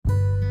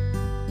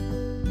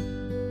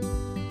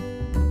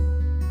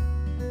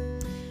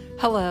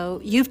Hello,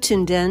 you've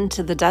tuned in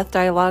to the Death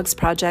Dialogues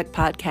Project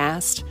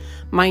podcast.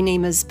 My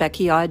name is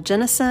Becky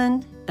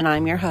Odd-Jennison, and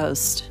I'm your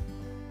host.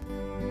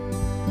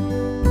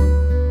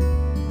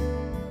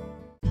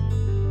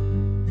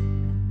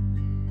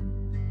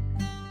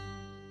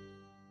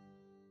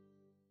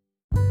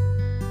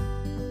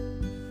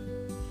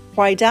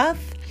 Why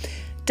death?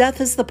 Death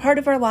is the part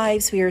of our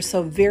lives we are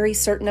so very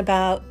certain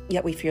about,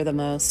 yet we fear the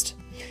most.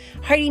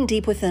 Hiding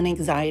deep within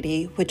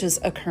anxiety, which is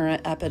a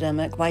current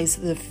epidemic, lies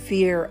the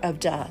fear of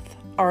death,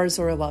 ours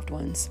or a loved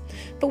one's.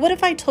 But what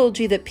if I told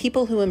you that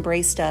people who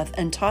embrace death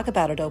and talk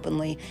about it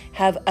openly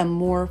have a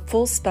more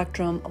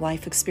full-spectrum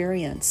life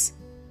experience?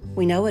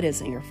 We know it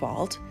isn't your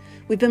fault.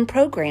 We've been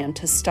programmed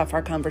to stuff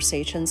our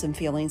conversations and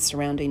feelings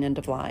surrounding end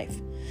of life.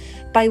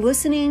 By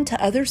listening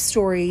to other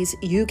stories,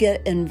 you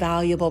get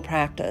invaluable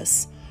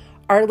practice.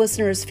 Our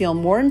listeners feel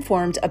more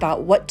informed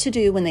about what to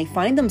do when they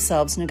find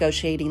themselves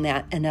negotiating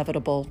that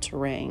inevitable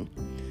terrain.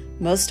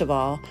 Most of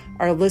all,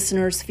 our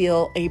listeners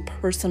feel a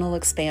personal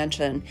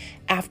expansion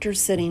after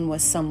sitting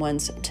with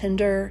someone's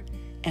tender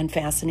and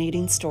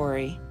fascinating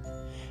story.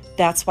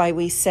 That's why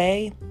we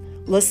say,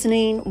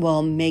 listening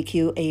will make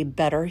you a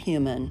better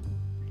human.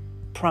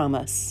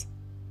 Promise.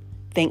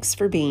 Thanks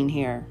for being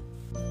here.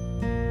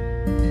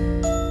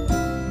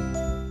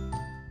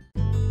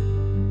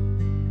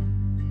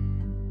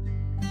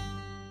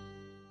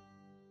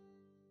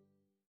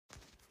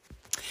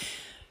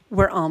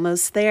 We're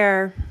almost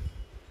there.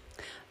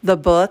 The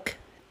book,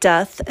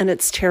 Death and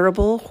Its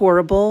Terrible,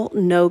 Horrible,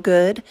 No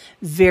Good,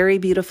 Very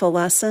Beautiful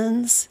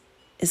Lessons,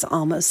 is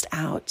almost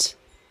out.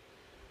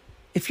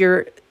 If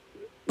you're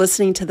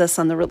listening to this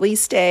on the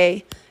release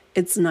day,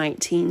 it's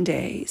 19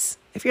 days.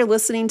 If you're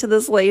listening to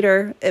this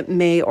later, it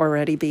may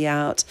already be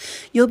out.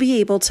 You'll be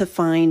able to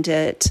find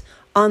it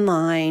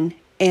online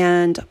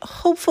and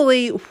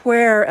hopefully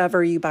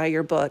wherever you buy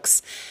your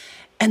books.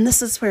 And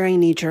this is where I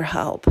need your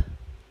help.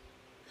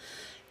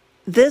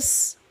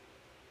 This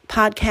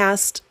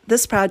podcast,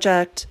 this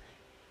project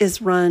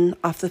is run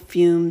off the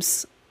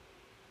fumes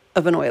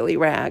of an oily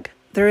rag.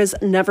 There has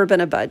never been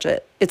a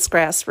budget. It's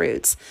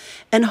grassroots.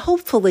 And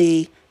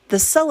hopefully the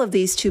sale of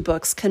these two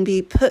books can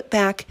be put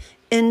back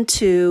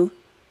into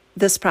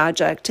this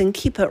project and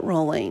keep it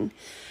rolling.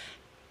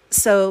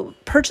 So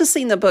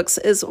purchasing the books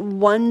is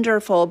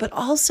wonderful, but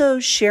also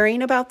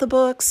sharing about the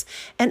books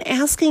and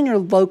asking your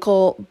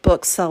local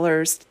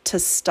booksellers to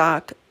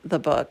stock the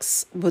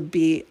books would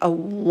be a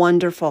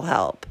wonderful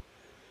help.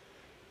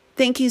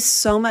 Thank you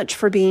so much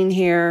for being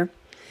here.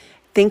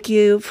 Thank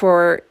you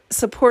for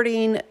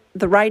supporting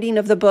the writing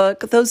of the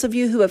book. Those of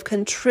you who have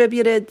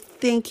contributed,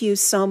 thank you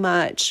so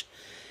much.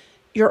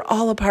 You're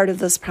all a part of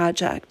this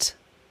project.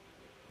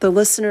 The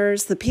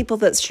listeners, the people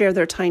that share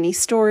their tiny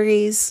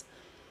stories,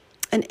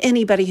 and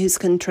anybody who's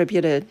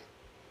contributed.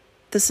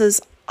 This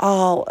is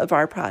all of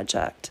our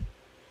project.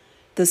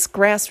 This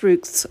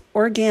grassroots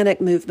organic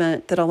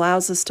movement that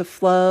allows us to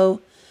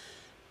flow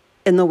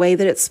in the way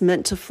that it's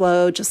meant to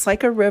flow, just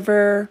like a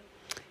river,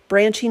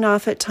 branching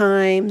off at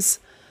times,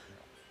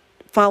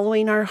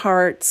 following our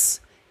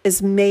hearts,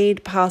 is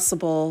made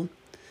possible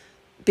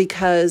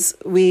because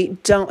we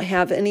don't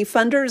have any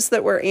funders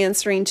that we're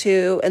answering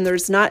to, and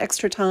there's not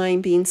extra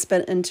time being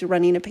spent into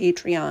running a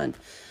Patreon.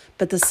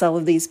 But the sale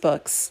of these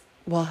books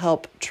will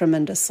help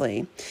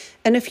tremendously.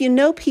 And if you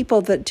know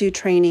people that do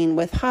training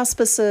with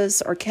hospices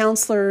or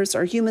counselors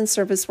or human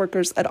service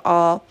workers at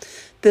all,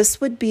 this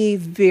would be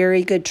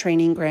very good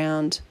training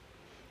ground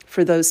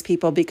for those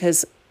people,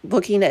 because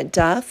looking at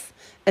death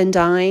and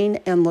dying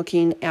and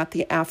looking at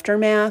the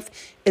aftermath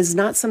is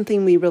not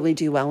something we really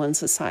do well in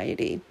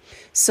society.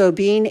 So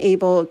being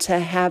able to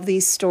have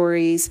these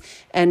stories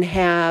and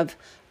have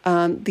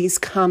these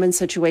common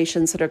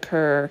situations that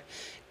occur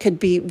could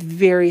be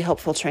very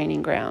helpful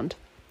training ground.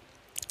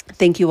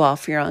 Thank you all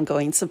for your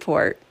ongoing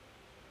support.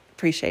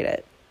 Appreciate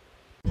it.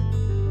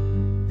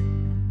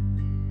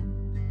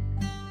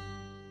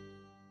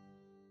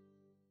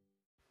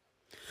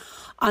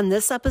 On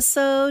this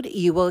episode,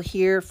 you will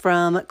hear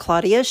from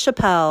Claudia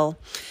Chappel.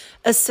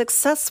 A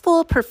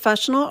successful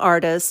professional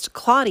artist,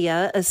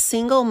 Claudia, a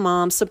single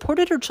mom,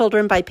 supported her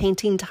children by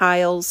painting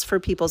tiles for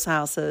people's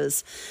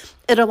houses.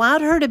 It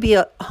allowed her to be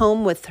at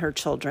home with her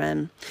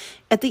children.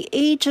 At the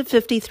age of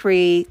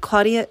 53,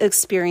 Claudia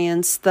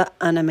experienced the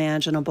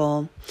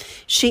unimaginable.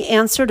 She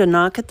answered a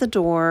knock at the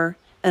door,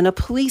 and a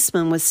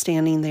policeman was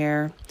standing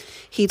there.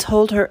 He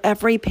told her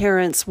every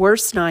parent's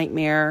worst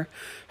nightmare.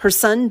 Her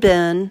son,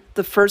 Ben,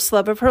 the first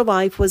love of her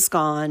life, was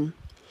gone.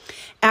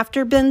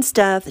 After Ben's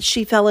death,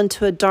 she fell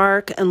into a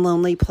dark and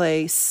lonely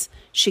place.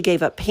 She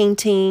gave up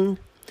painting.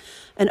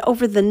 And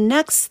over the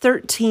next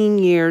 13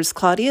 years,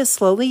 Claudia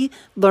slowly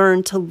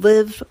learned to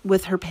live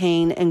with her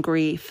pain and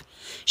grief.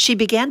 She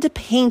began to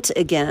paint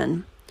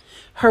again.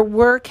 Her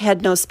work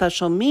had no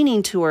special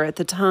meaning to her at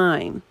the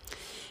time.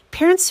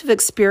 Parents who've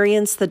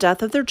experienced the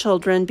death of their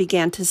children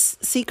began to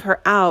seek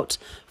her out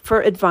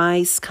for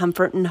advice,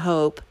 comfort, and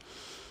hope.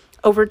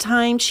 Over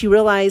time, she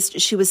realized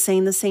she was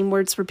saying the same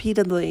words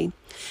repeatedly.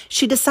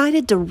 She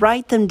decided to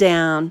write them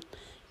down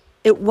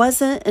It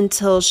wasn't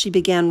until she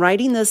began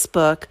writing this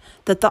book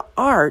that the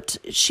art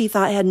she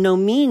thought had no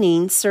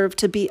meaning served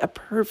to be a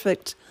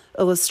perfect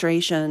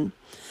illustration.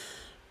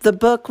 The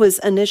book was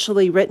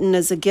initially written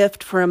as a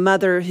gift for a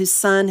mother whose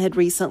son had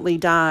recently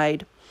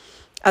died.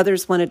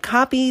 Others wanted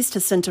copies to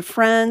send to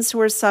friends who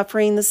were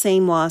suffering the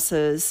same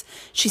losses.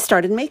 She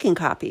started making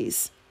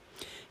copies.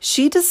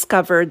 She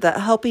discovered that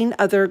helping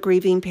other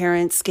grieving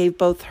parents gave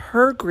both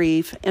her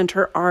grief and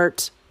her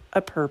art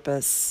a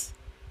purpose.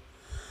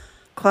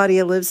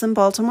 Claudia lives in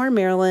Baltimore,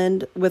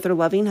 Maryland, with her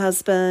loving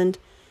husband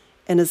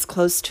and is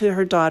close to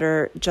her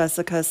daughter,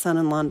 Jessica,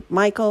 son-in-law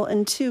Michael,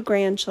 and 2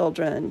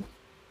 grandchildren,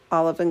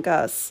 Olive and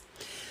Gus.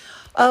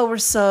 Oh, we're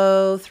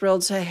so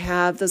thrilled to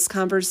have this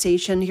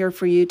conversation here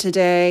for you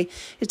today.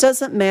 It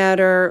doesn't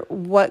matter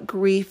what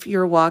grief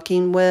you're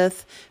walking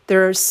with.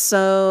 There are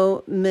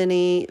so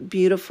many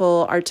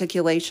beautiful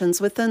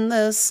articulations within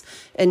this.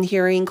 And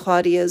hearing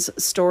Claudia's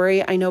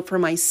story, I know for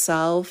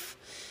myself,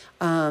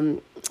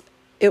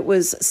 it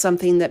was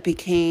something that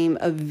became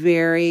a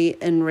very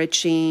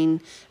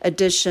enriching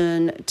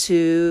addition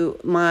to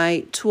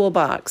my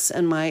toolbox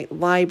and my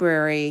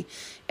library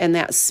and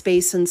that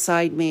space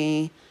inside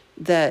me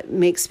that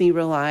makes me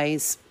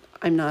realize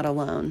I'm not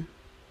alone.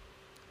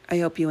 I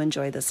hope you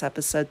enjoy this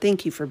episode.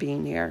 Thank you for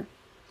being here.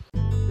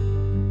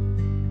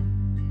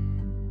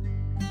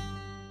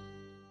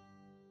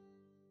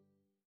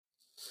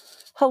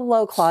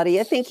 Hello,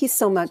 Claudia. Thank you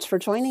so much for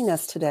joining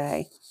us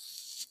today.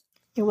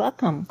 You're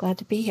welcome. Glad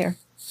to be here.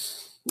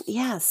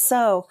 Yeah,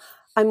 so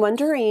I'm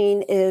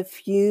wondering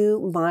if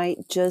you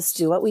might just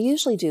do what we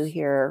usually do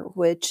here,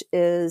 which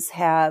is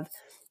have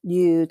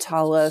you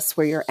tell us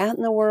where you're at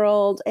in the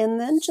world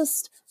and then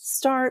just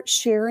start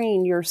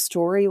sharing your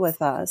story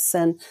with us.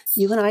 And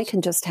you and I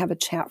can just have a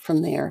chat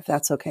from there, if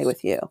that's okay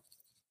with you.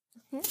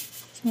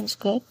 Sounds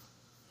good.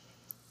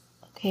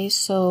 Okay,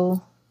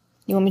 so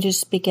you want me to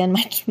just begin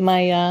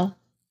my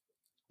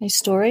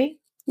story?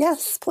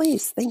 Yes,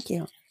 please. Thank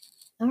you.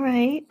 All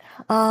right.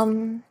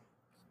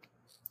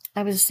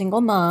 I was a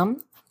single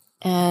mom,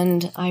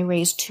 and I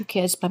raised 2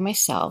 kids by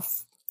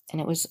myself, and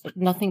it was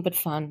nothing but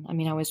fun. I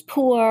mean, I was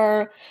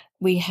poor.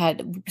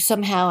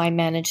 Somehow I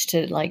managed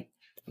to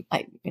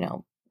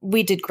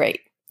we did great.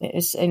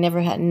 I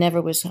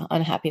never was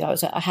unhappy. I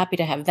was happy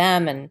to have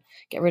them and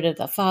get rid of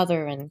the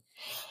father,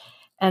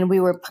 and we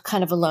were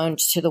kind of alone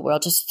to the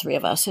world, just the 3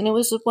 of us. And it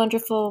was a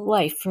wonderful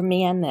life for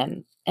me and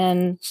them.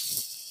 And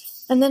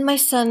then my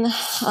son,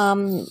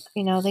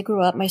 they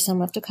grew up. My son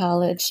went to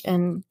college,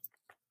 and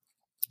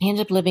he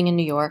ended up living in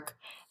New York.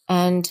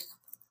 And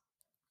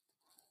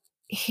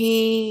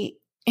he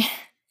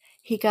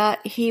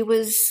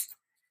was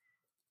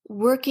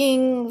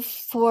working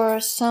for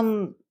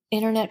some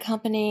internet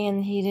company,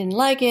 and he didn't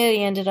like it.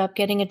 He ended up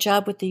getting a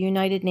job with the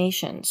United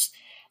Nations.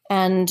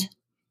 And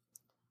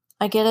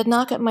I get a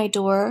knock at my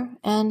door,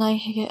 and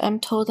I'm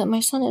told that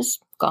my son is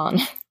gone,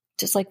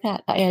 just like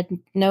that. I had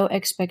no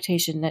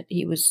expectation that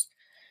he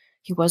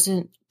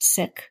wasn't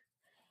sick.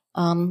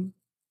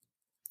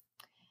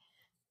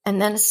 And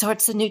then it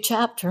starts a new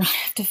chapter. I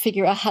have to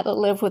figure out how to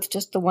live with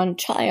just the one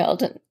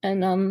child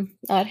and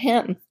not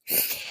him.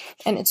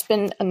 And it's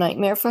been a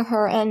nightmare for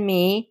her and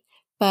me.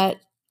 But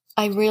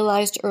I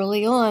realized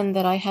early on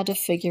that I had to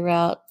figure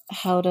out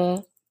how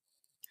to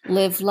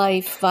live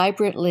life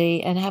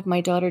vibrantly and have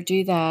my daughter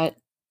do that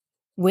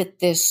with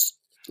this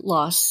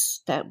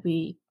loss that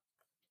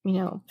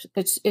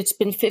it's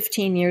been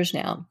 15 years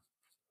now.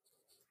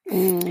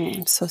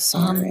 I'm so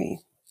sorry.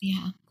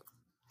 Yeah.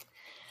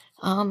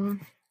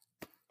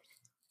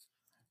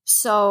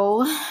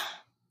 So,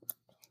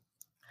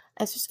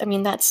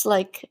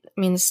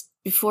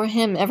 before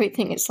him,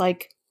 everything is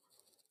like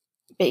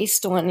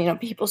based on,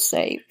 people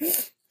say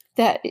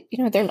that,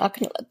 they're not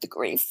going to let the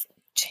grief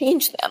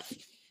change them.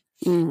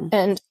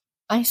 And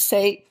I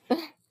say,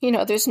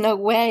 there's no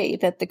way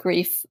that the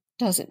grief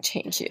doesn't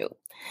change you.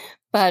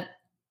 But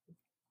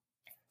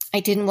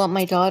I didn't want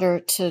my daughter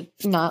to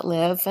not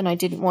live, and I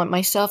didn't want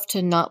myself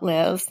to not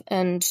live.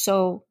 And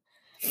so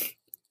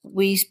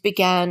we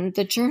began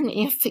the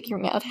journey of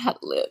figuring out how to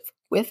live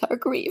with our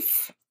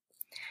grief.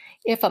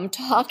 If I'm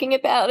talking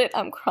about it,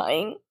 I'm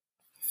crying.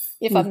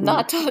 If I'm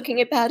not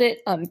talking about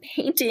it, I'm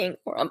painting,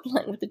 or I'm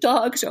playing with the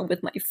dogs, or I'm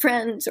with my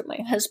friends, or my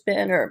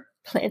husband, or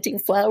planting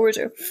flowers,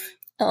 or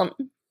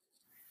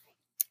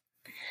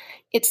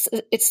it's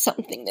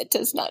something that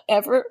does not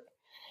ever.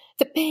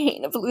 The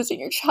pain of losing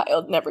your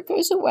child never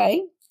goes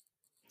away,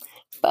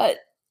 but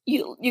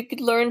you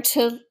could learn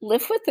to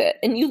live with it,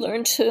 and you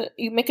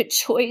make a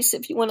choice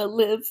if you want to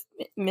live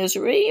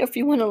misery, or if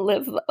you want to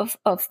live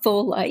a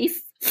full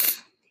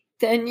life,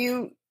 then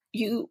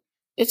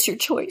it's your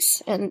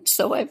choice. And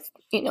so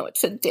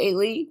it's a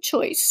daily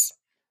choice.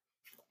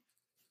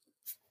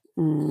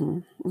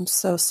 I'm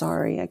so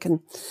sorry. I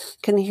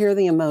can hear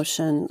the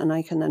emotion, and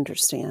I can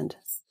understand.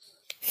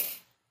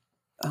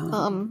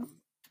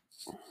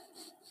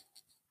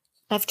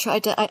 I've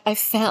tried to, I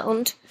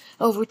found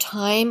over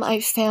time,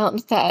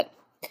 that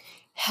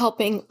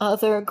helping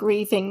other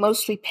grieving,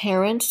 mostly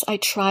parents. I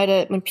try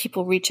to, when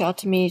people reach out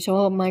to me, so,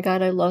 oh my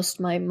God, I lost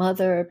my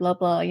mother, blah,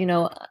 blah,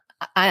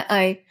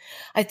 I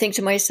think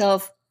to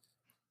myself,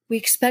 we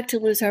expect to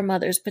lose our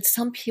mothers, but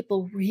some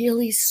people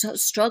really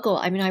struggle.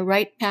 I mean, I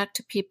write back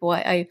to people.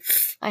 I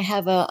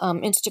have a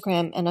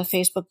Instagram and a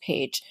Facebook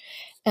page,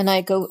 and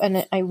I go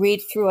and I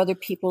read through other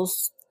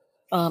people's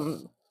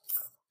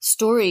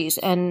stories.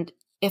 And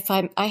if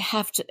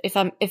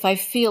I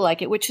feel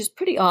like it, which is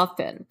pretty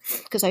often,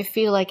 because I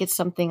feel like it's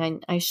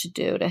something I should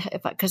do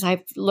because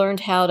I've learned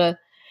how to,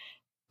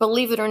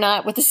 believe it or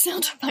not, with the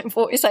sound of my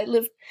voice, I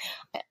live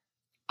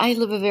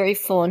a very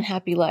full and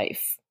happy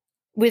life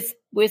with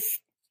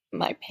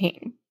my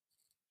pain.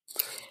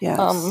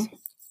 Yes.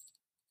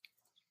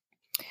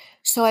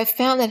 So I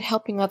found that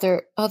helping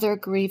other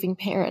grieving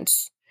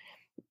parents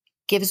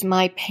gives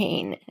my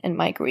pain and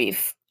my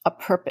grief a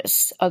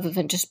purpose other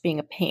than just being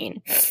a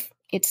pain.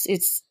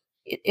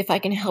 If I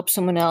can help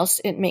someone else,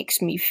 it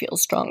makes me feel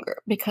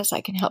stronger because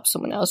I can help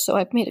someone else. So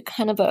I've made a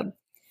kind of a,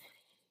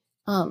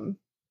 I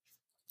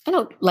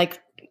don't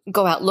like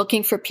go out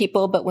looking for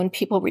people, but when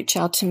people reach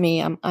out to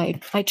me,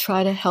 I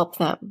try to help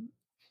them.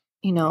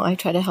 I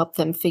try to help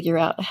them figure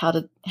out how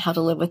to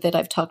live with it.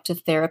 I've talked to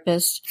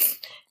therapists,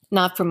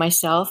 not for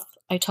myself.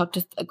 I talked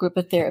to a group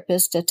of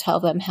therapists to tell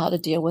them how to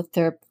deal with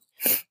their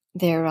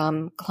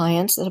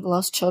clients that have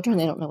lost children.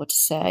 They don't know what to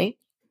say.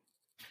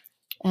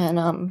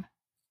 And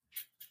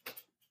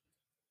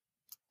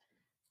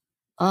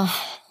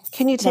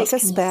can you take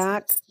us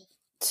back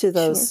to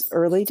those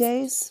early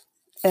days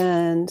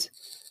and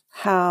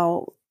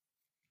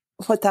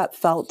what that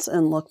felt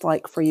and looked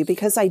like for you?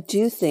 Because I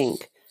do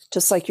think,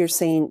 just like you're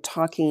saying,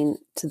 talking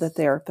to the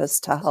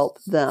therapist to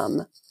help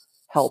them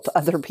help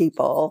other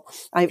people.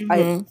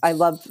 I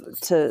love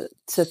to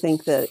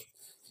think that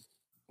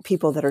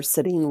people that are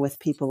sitting with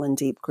people in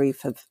deep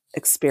grief have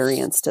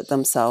experienced it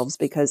themselves,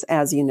 because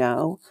as you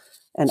know,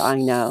 and I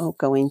know,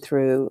 going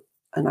through,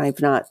 and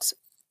I've not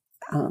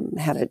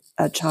had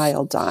a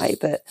child die,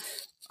 but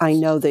I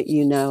know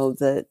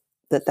that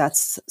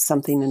that's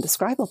something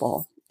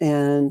indescribable.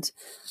 And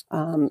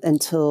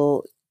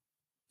until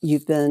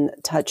you've been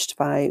touched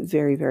by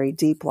very, very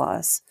deep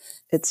loss,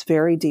 it's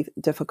very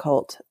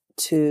difficult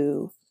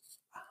to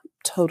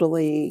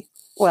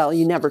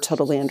you never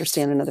totally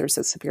understand another's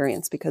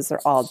experience because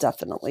they're all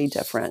definitely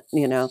different.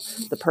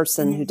 The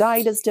person who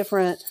died is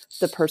different.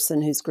 The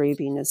person who's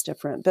grieving is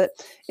different. But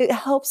it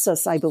helps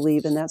us, I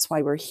believe, and that's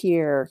why we're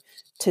here,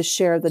 to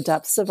share the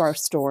depths of our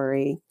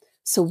story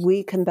so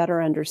we can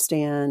better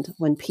understand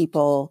when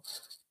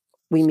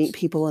we meet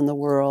people in the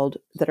world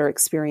that are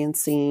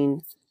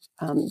experiencing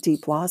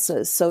deep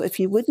losses. So if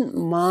you wouldn't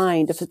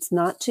mind, if it's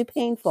not too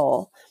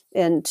painful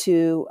and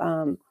too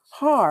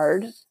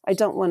hard, I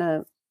don't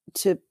want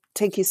to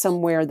take you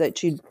somewhere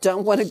that you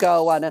don't want to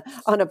go on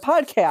a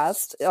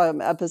podcast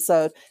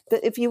episode.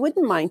 But if you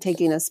wouldn't mind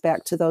taking us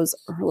back to those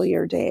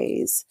earlier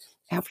days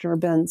after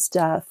Ben's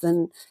death,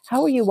 and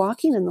how were you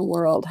walking in the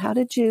world? How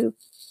did you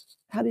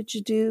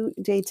do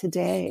day to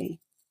day?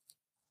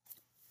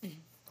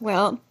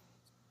 Well,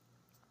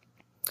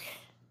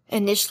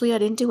 initially I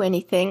didn't do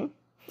anything.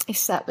 I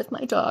sat with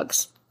my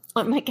dogs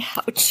on my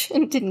couch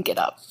and didn't get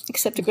up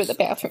except to go to the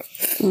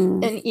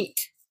bathroom and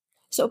eat.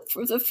 So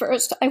for the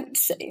first, I would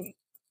say,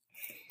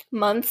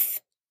 month,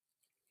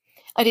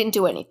 I didn't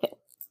do anything.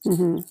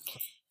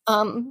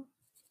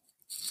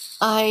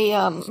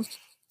 I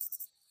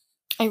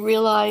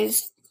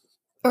realized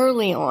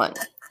early on,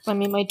 I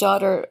mean, my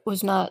daughter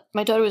was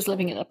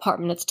living in an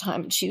apartment at the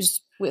time, and she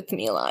was with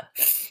me a lot.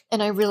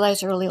 And I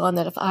realized early on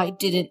that if I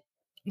didn't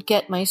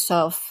get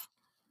myself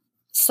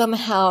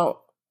somehow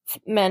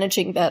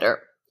managing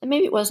better, and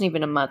maybe it wasn't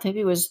even a month, maybe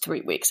it was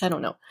 3 weeks, I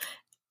don't know,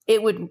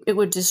 it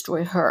would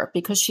destroy her,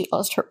 because she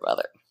lost her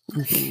brother.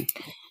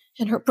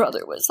 And her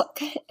brother was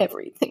like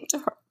everything to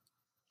her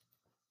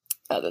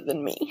other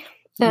than me.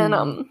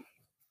 And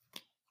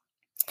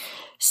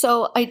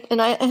so I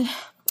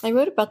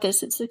wrote about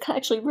this. It's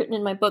actually written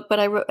in my book, but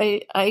I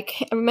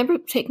remember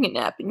taking a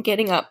nap and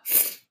getting up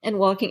and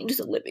walking into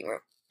the living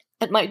room.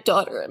 And my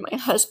daughter and my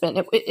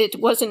husband, it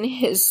wasn't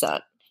his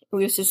son. It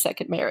was his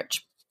second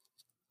marriage.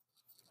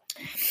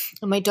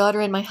 And my daughter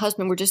and my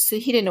husband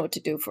he didn't know what to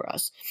do for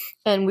us.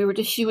 And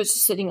she was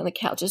just sitting on the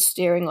couch, just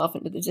staring off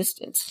into the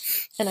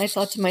distance. And I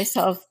thought to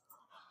myself,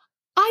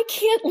 I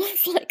can't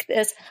live like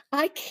this.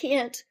 I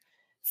can't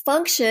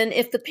function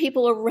if the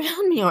people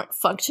around me aren't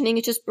functioning.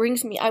 It just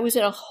brings me, I was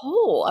in a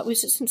hole. I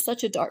was just in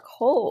such a dark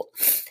hole.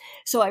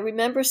 So I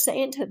remember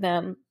saying to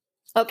them,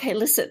 okay,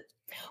 listen,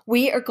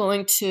 we are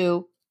going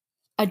to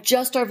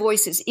adjust our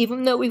voices.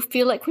 Even though we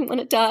feel like we want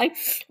to die,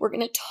 we're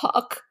going to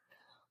talk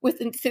with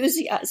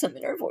enthusiasm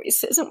in our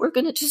voices, and we're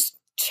going to just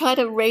try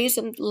to raise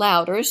them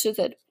louder so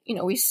that,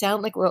 we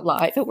sound like we're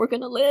alive, and we're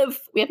going to live.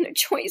 We have no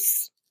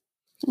choice.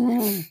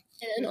 And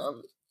I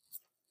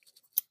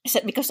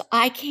said, because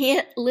I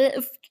can't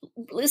live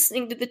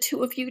listening to the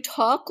two of you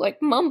talk,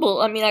 like mumble.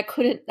 I mean, I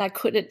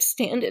couldn't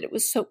stand it. It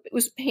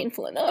was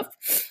painful enough.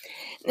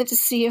 And to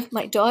see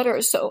my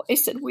daughter. So I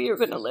said, we are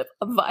going to live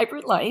a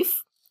vibrant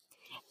life.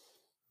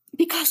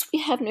 because we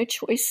have no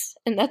choice,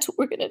 and that's what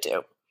we're going to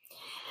do.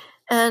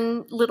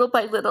 And little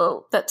by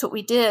little, that's what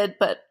we did.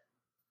 But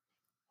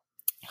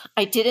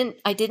I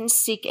didn't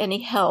seek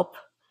any help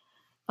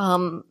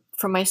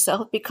for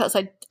myself, because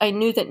I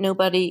knew that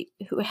nobody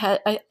who had,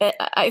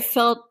 I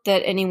felt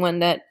that anyone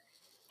that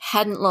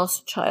hadn't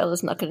lost a child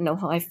is not going to know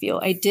how I feel.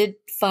 I did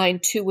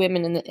find 2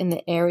 women in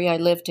the area I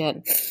lived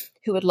in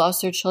who had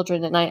lost their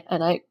children, and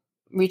I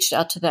reached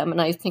out to them,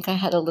 and I think I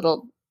had a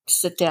little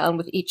sit down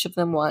with each of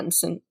them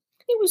once, and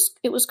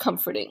it was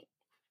comforting.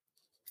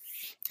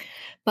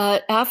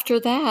 But after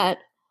that,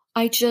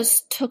 I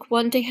just took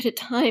one day at a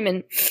time,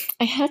 and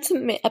I had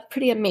some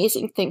pretty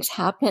amazing things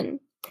happen.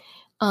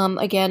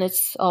 Again,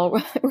 it's all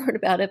word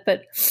about it,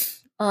 but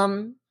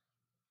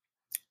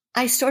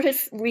I started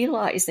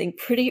realizing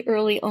pretty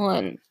early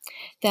on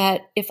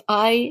that if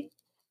I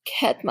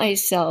kept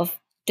myself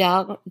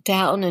down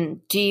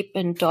and deep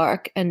and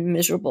dark and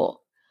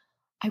miserable,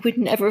 I would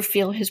never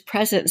feel his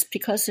presence,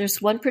 because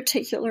there's one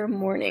particular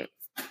morning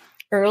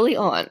early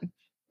on,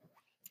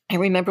 I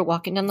remember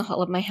walking down the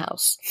hall of my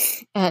house,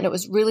 and it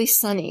was really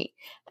sunny,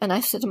 and I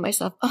said to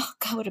myself, oh,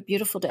 God, what a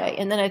beautiful day.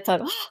 And then I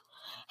thought, oh,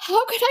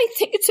 how could I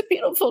think it's a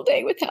beautiful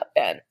day without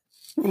Ben?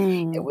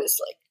 It was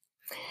like,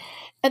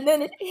 and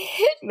then it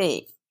hit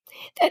me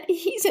that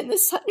he's in the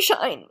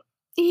sunshine.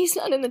 He's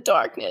not in the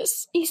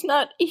darkness. He's in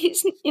the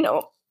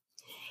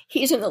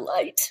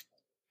light.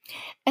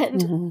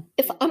 And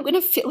if I'm going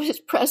to feel his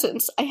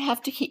presence, I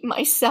have to keep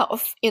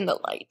myself in the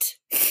light.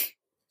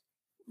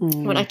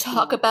 When I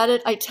talk about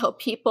it, I tell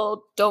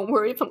people, don't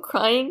worry if I'm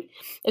crying.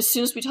 As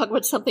soon as we talk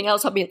about something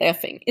else, I'll be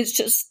laughing. It's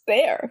just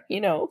there,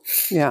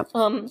 Yeah.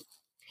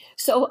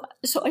 So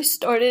I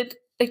started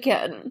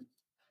again,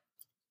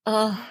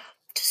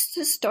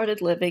 just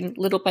started living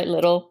little by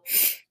little.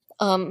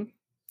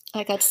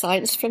 I got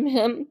signs from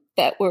him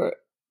that were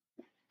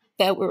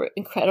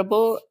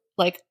incredible,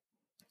 like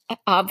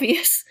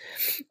obvious.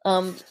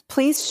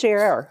 Please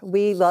share.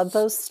 We love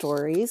those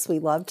stories. We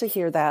love to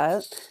hear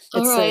that.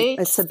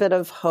 It's a bit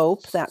of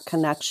hope, that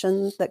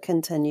connection that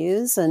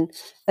continues, and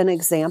an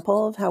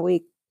example of how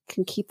we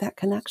can keep that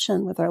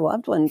connection with our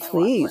loved one.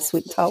 Please,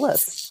 tell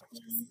us.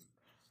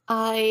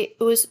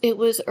 It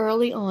was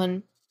early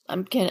on.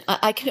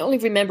 I can only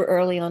remember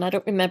early on. I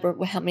don't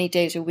remember how many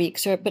days or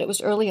weeks, but it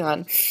was early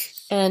on.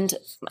 And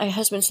my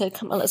husband said,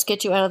 come on, let's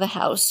get you out of the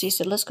house. He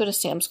said, let's go to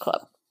Sam's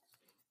Club.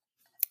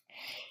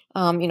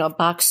 A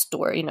box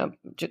store,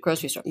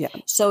 grocery store. Yeah.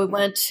 So we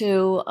went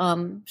to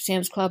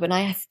Sam's Club, and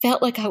I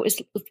felt like I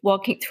was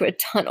walking through a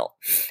tunnel.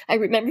 I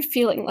remember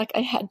feeling like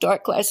I had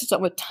dark glasses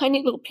on with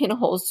tiny little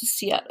pinholes to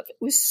see out of it.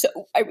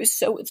 I was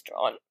so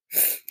withdrawn.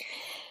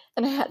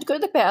 And I had to go to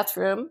the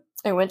bathroom.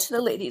 I went to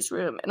the ladies'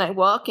 room, and I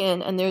walk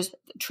in, and there's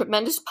a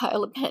tremendous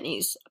pile of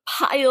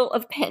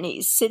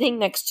pennies sitting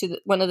next to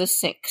one of the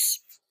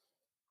sinks.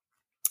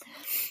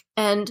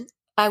 And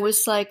I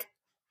was like,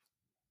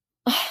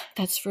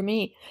 that's for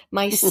me.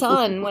 My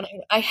son, when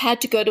I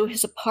had to go to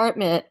his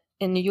apartment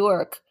in New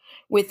York,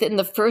 within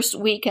the first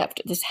week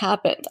after this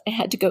happened, I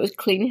had to go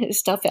clean his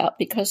stuff out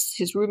because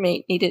his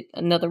roommate needed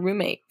another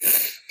roommate.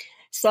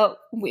 So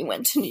we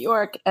went to New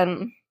York,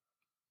 and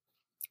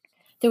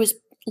there was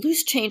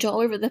loose change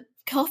all over the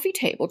coffee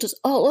table, just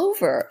all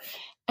over.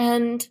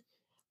 And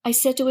I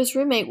said to his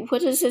roommate,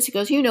 what is this? He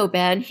goes,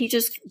 Ben, he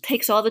just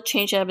takes all the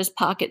change out of his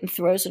pocket and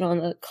throws it on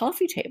the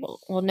coffee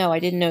table. Well, no, I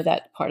didn't know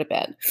that part of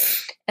Ben.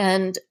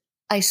 And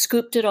I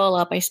scooped it all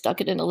up. I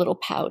stuck it in a little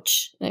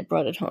pouch, and I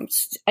brought it home.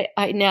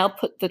 I now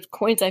put the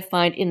coins I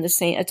find in the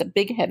same, it's a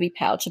big, heavy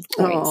pouch of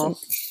coins. And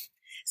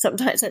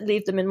sometimes I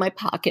leave them in my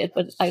pocket,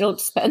 but I don't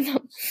spend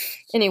them.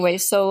 Anyway,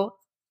 so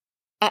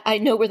I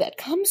know where that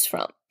comes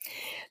from.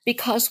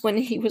 Because when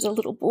he was a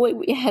little boy,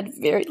 we had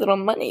very little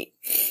money.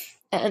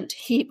 And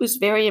he was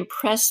very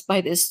impressed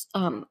by this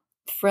my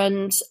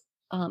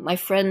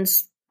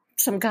friend's,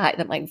 some guy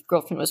that my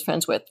girlfriend was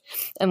friends with.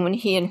 And when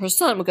he and her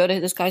son would go to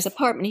this guy's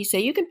apartment, he'd say,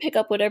 you can pick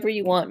up whatever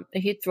you want.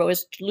 And he'd throw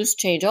his loose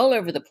change all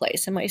over the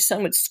place. And my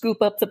son would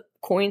scoop up the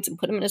coins and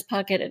put them in his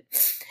pocket. And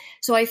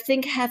so I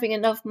think having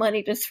enough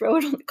money to throw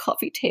it on the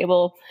coffee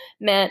table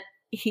meant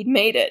he'd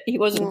made it. He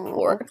wasn't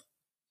poor.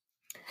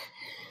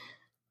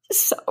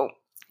 So...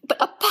 but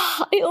a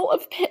pile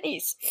of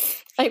pennies.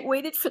 I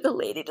waited for the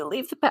lady to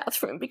leave the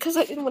bathroom because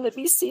I didn't want to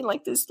be seen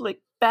like this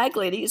bag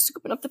lady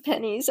scooping up the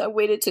pennies. I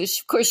waited of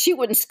course, she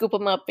wouldn't scoop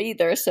them up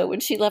either. So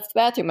when she left the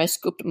bathroom, I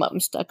scooped them up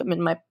and stuck them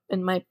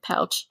in my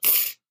pouch.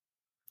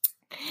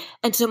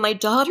 And so my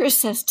daughter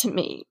says to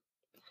me,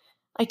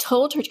 I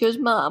told her, she goes,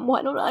 Mom,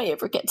 why don't I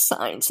ever get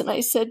signs? And I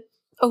said,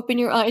 open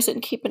your eyes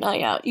and keep an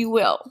eye out. You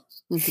will.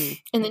 Mm-hmm.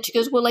 And then she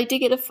goes, well, I did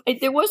get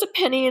there was a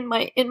penny in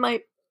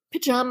my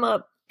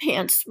pajama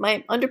pants,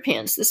 my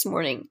underpants this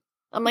morning.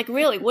 I'm like,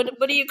 really? What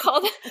do you call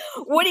that?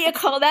 What do you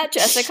call that,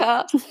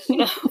 Jessica?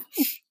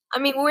 I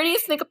mean, where do you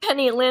think a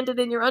penny landed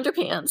in your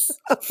underpants?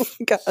 Oh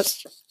my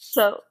gosh.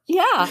 So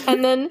yeah,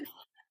 and then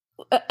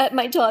at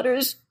my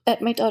daughter's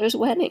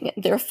wedding,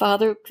 their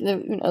father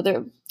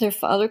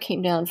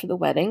came down for the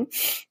wedding,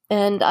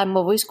 and I'm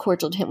always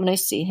cordial to him when I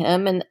see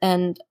him,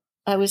 and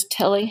I was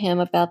telling him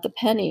about the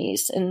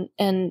pennies, and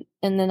then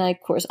of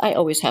course I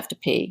always have to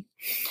pee.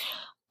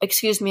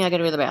 Excuse me, I got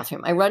to go to the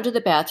bathroom. I run to the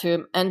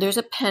bathroom, and there's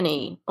a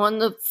penny on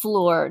the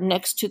floor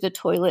next to the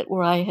toilet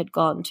where I had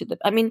gone to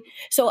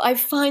so I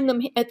find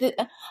them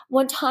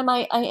one time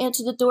I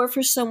answered the door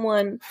for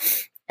someone,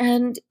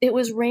 and it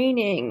was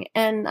raining,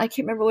 and I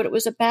can't remember what it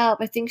was about.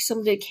 I think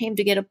somebody came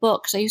to get a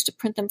book, because I used to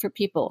print them for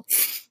people.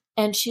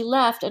 And she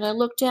left, and I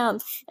looked down,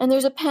 and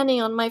there's a penny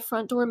on my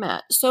front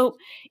doormat. So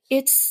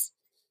it's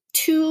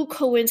too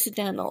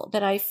coincidental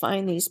that I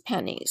find these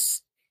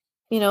pennies.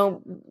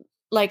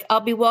 Like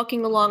I'll be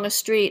walking along a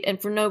street,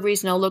 and for no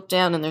reason I'll look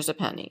down and there's a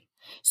penny.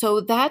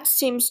 So that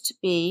seems to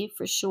be,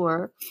 for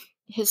sure,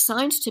 his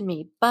signs to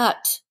me.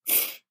 But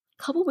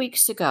a couple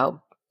weeks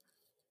ago,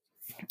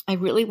 I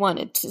really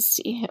wanted to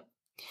see him.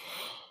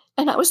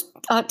 And I was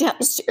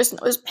downstairs,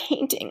 and I was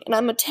painting, and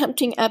I'm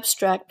attempting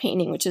abstract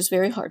painting, which is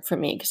very hard for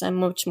me because I'm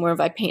much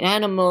more I paint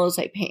animals,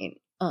 I paint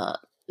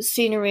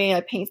scenery,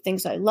 I paint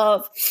things I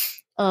love.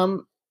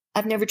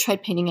 I've never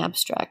tried painting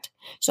abstract.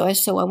 So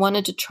I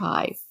wanted to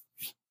try.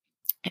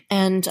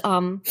 And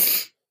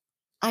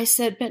I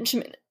said,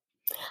 Benjamin,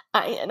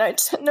 I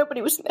said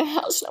nobody was in the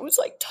house, and I was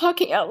like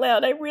talking out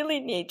loud. I really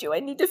need you.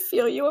 I need to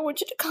feel you. I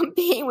want you to come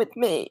paint with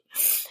me.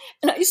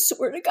 And I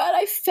swear to God,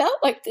 I felt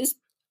like this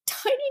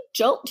tiny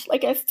jolt,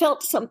 like I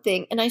felt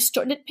something. And I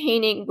started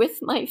painting with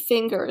my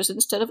fingers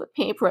instead of a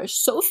paintbrush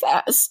so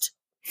fast.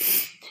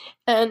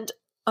 And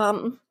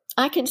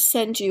I can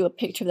send you a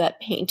picture of that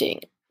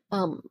painting.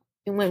 And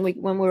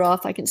when we're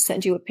off, I can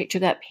send you a picture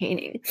of that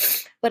painting.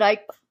 But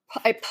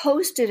I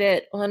posted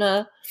it on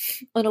a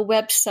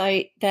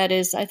website that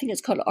is, I think it's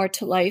called Art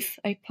to Life.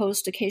 I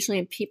post occasionally,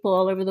 and people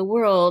all over the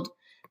world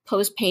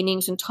post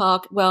paintings and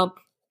talk. Well,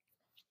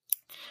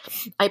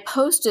 I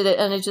posted it,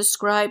 and I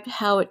described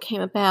how it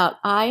came about.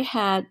 I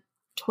had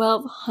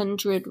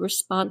 1,200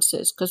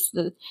 responses because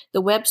the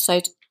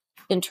website's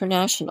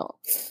international,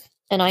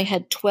 and I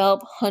had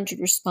 1,200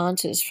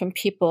 responses from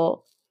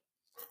people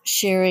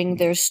sharing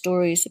their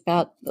stories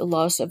about the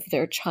loss of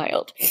their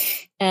child.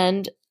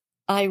 And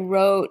I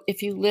wrote,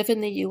 if you live in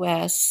the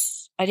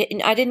U.S., I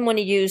didn't want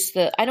to use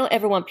I don't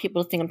ever want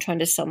people to think I'm trying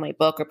to sell my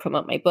book or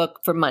promote my book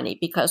for money,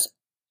 because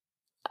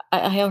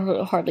I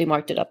hardly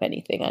marked it up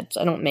anything. I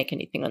don't make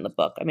anything on the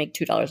book. I make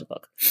 $2 a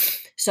book.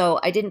 So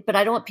but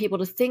I don't want people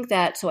to think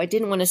that. So I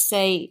didn't want to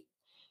say,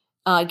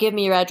 give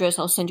me your address,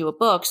 I'll send you a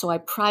book. So I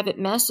private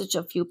messaged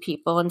a few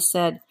people and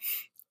said,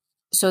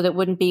 so that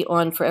wouldn't be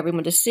on for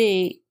everyone to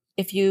see,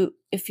 if you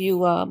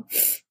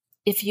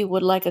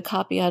would like a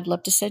copy, I'd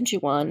love to send you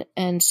one.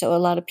 And so a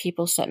lot of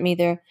people sent me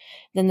there.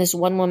 Then this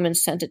one woman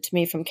sent it to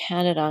me from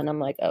Canada, and I'm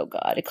like, oh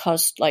God, it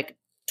cost like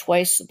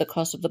twice the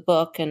cost of the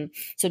book. And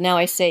so now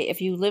I say,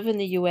 if you live in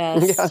the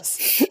U.S.,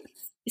 yes,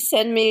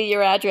 send me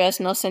your address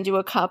and I'll send you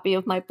a copy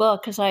of my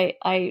book. Cause I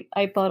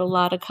bought a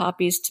lot of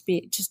copies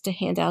to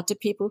hand out to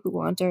people who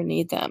want or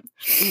need them.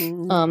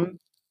 Mm-hmm.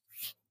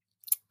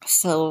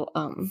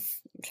 I'm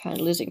trying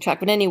to losing track,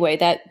 but anyway,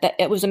 that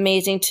it was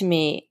amazing to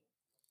me.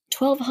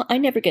 I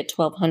never get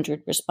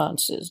 1,200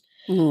 responses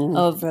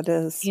of, that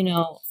is,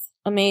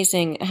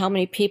 amazing how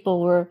many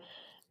people were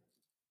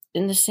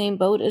in the same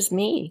boat as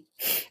me.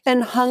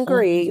 And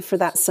hungry for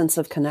that sense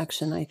of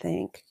connection, I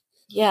think.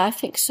 Yeah, I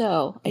think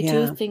so. I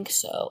do think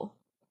so.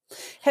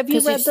 Have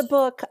you read the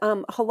book,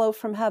 Hello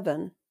from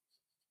Heaven?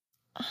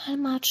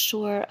 I'm not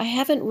sure. I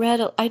haven't read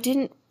it. I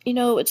didn't,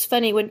 it's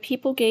funny, when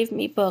people gave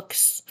me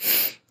books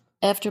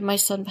after my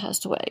son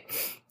passed away,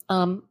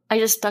 I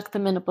just stuck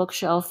them in a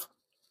bookshelf.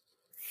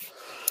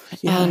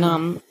 Yeah.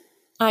 And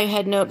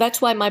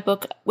that's why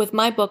with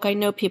my book, I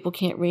know people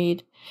can't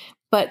read,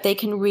 but they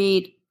can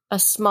read a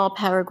small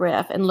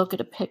paragraph and look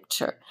at a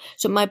picture.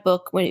 So my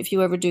book, if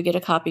you ever do get a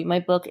copy, my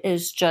book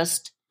is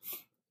just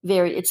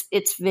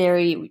it's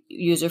very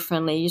user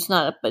friendly. It's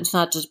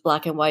not just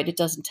black and white. It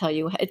doesn't tell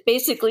you. It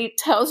basically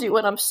tells you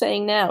what I'm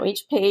saying now.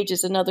 Each page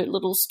is another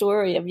little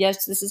story of,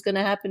 yes, this is going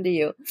to happen to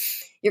you.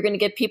 You're going to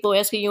get people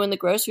asking you in the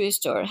grocery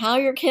store, how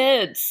are your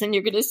kids? And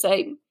you're going to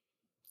say,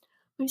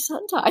 my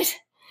son died.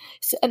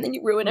 So, and then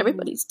you ruin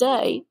everybody's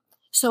day.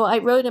 So I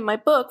wrote in my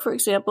book, for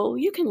example,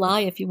 you can lie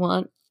if you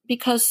want,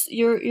 because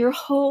your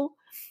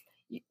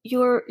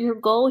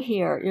goal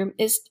here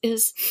is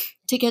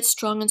to get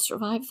strong and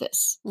survive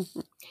this.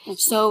 Mm-hmm.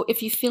 So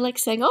if you feel like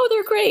saying, "Oh,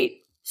 they're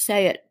great,"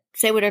 say it.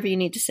 Say whatever you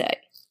need to say.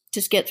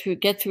 Just get through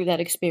that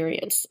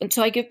experience. And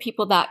so I give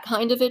people that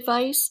kind of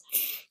advice.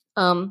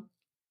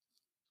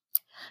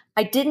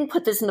 I didn't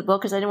put this in the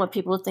book because I didn't want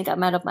people to think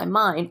I'm out of my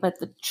mind. But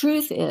the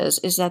truth is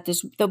that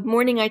the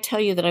morning I tell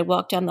you that I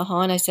walked down the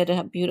hall and I said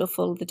how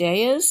beautiful the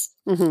day is,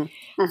 mm-hmm.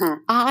 Mm-hmm.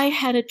 I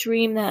had a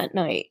dream that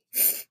night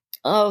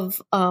of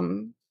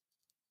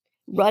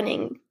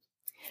running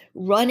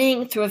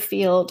through a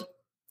field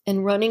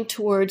and running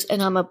towards,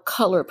 and I'm a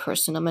color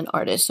person. I'm an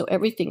artist. So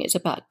everything is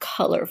about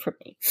color for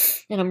me.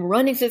 And I'm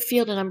running through the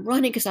field, and I'm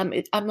running because I'm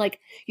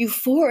like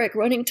euphoric,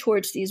 running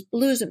towards these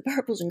blues and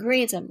purples and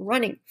greens. I'm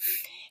running.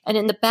 And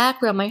in the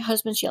background, my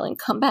husband's yelling,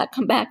 come back,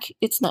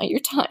 it's not your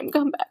time,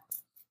 come back.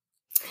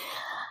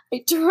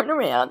 I turn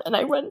around and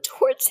I run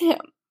towards him.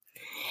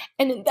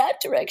 And in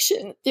that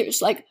direction,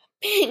 there's like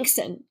pinks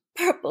and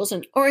purples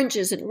and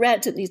oranges and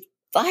reds and these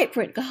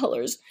vibrant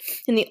colors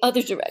in the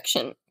other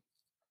direction.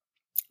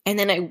 And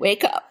then I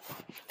wake up.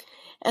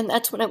 And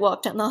that's when I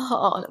walked down the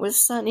hall and it was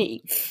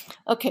sunny.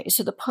 Okay,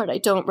 so the part I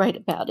don't write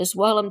about is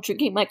while I'm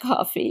drinking my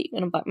coffee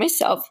and I'm by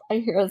myself, I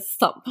hear a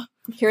thump, I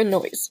hear a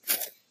noise.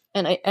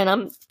 And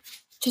I'm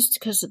just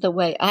because of the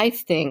way I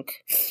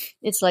think,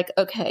 it's like,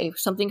 okay,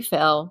 something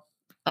fell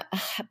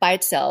by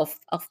itself.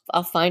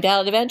 I'll find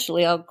out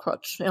eventually. I'll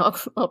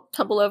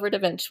tumble over it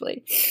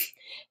eventually.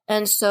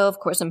 And so, of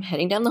course, I'm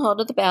heading down the hall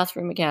to the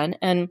bathroom again,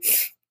 and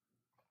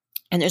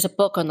there's a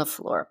book on the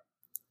floor.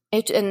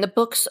 And the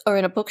books are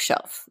in a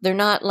bookshelf. They're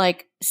not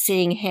like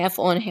sitting half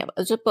on half.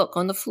 There's a book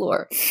on the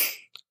floor.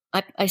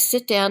 I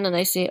sit down and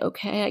I say,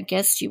 okay, I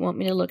guess you want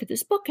me to look at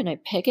this book. And I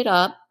pick it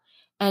up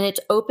and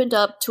it's opened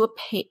up to a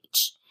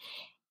page.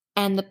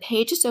 And the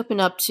page it's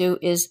opened up to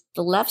is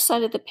the left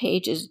side of the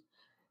page is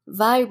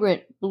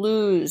vibrant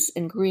blues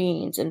and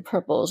greens and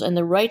purples. And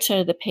the right side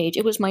of the page,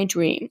 it was my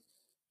dream.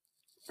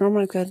 Oh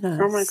my goodness.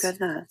 Oh my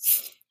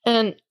goodness.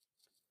 And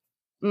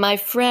my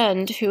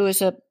friend who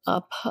is one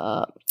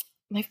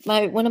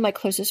of my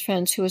closest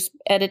friends who has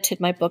edited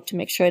my book to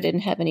make sure I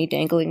didn't have any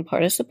dangling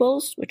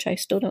participles, which I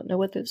still don't know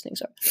what those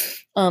things are.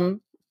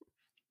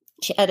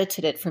 She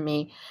edited it for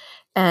me.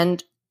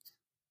 And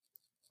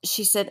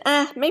she said,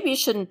 maybe you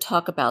shouldn't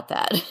talk about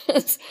that.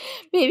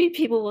 Maybe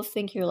people will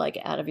think you're like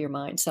out of your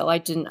mind. So I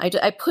didn't.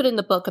 I put in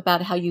the book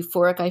about how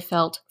euphoric I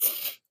felt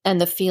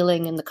and the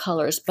feeling and the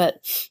colors,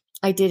 but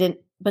I didn't.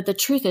 But the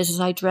truth is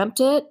I dreamt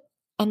it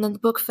and then the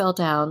book fell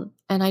down.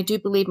 And I do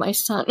believe my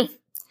son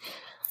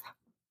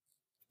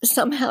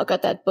somehow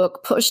got that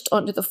book pushed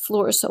onto the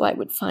floor so I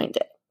would find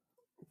it.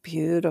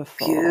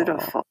 Beautiful.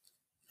 Beautiful.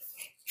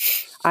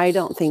 I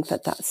don't think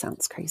that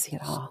sounds crazy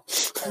at all.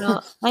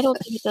 No, I don't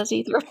think it does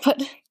either,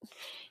 but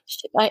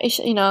she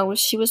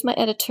was my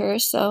editor,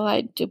 so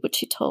I did what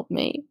she told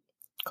me.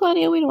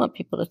 Claudia, we don't want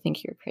people to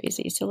think you're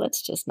crazy, so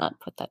let's just not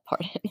put that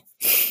part in.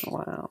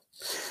 Wow.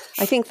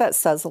 I think that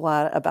says a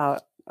lot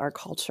about our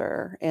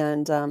culture.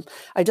 And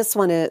I just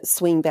want to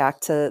swing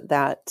back to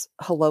that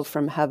Hello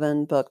from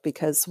Heaven book,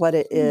 because what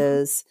it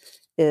is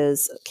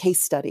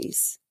case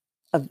studies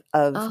of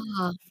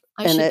I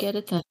should get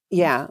it then.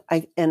 Yeah.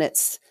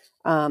 It's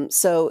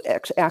so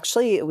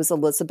actually it was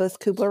Elizabeth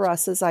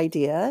Kubler-Ross's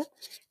idea.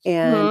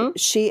 And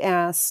she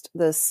asked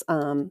this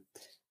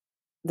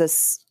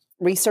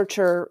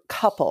researcher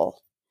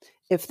couple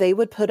if they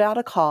would put out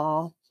a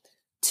call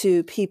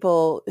to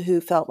people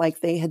who felt like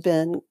they had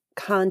been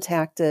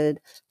contacted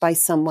by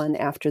someone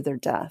after their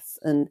death.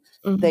 And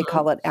they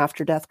call it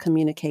after death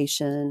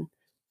communication,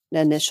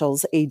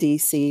 initials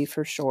ADC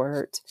for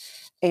short.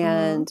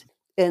 And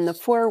in the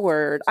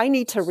foreword, I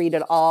need to read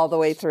it all the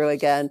way through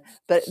again,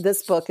 but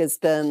this book has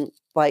been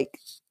like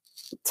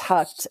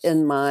tucked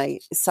in my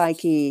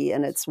psyche,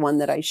 and it's one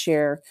that I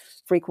share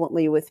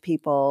frequently with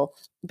people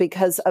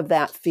because of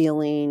that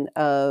feeling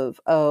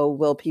of, oh,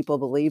 will people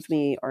believe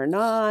me or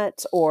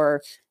not?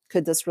 Or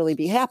could this really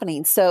be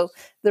happening? So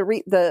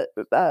the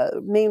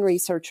main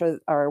researcher,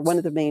 or one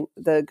of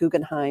the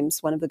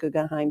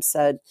Guggenheims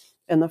said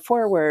in the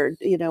foreword,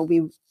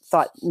 we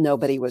thought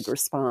nobody would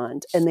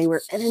respond, and they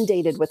were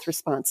inundated with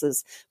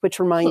responses, which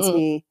reminds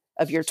me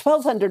of your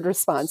 1,200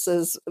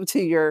 responses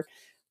to your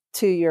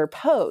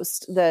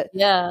post.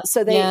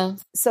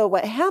 So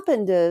what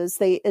happened is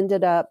they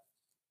ended up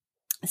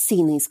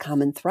seeing these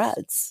common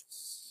threads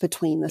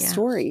between the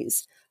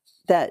stories,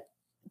 that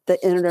the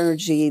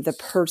energy, the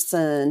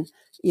person,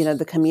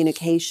 the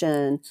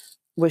communication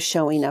was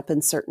showing up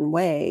in certain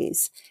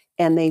ways,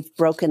 and they've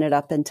broken it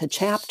up into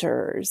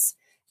chapters.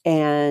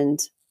 And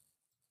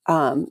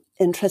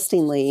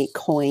interestingly,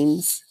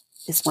 coins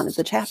is one of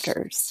the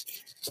chapters.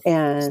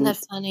 And isn't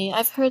that funny?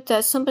 I've heard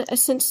that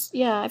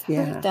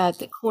heard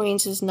that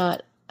coins is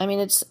not. I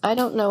mean, I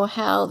don't know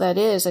how that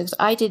is.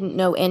 I didn't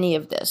know any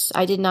of this.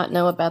 I did not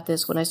know about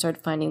this when I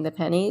started finding the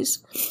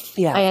pennies.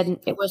 Yeah,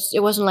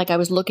 it wasn't like I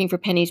was looking for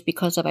pennies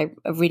because of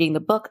reading the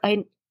book.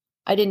 I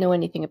didn't know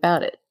anything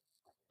about it.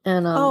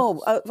 And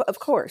of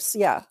course,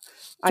 yeah.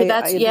 I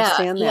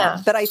understand that.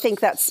 Yeah. But I think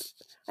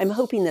I'm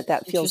hoping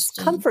that feels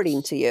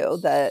comforting to you,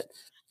 that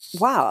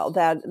wow,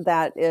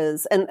 that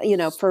is, and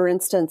for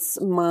instance,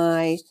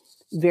 my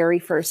very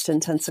first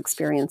intense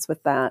experience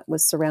with that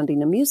was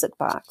surrounding a music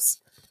box.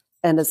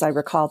 And as I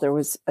recall, there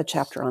was a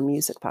chapter on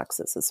music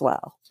boxes as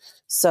well.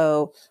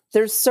 So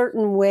there's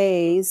certain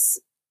ways,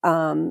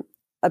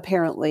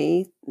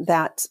 apparently,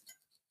 that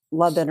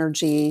love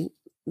energy,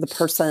 the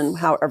person,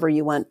 however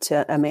you want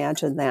to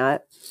imagine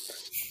that,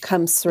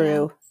 comes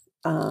through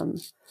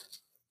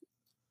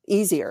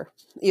easier,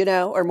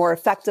 or more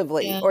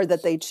effectively, or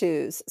that they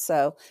choose.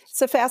 So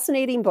it's a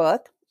fascinating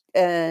book.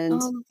 And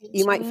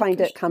you might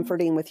find it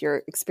comforting with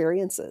your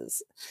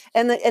experiences.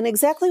 And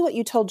exactly what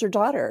you told your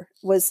daughter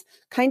was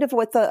kind of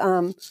what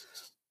the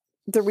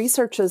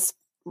research's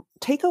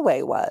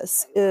takeaway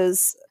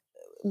is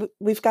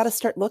we've got to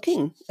start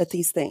looking at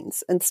these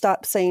things and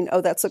stop saying,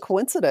 oh, that's a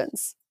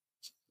coincidence.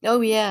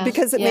 Oh, yeah.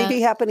 Because it may Yeah.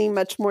 be happening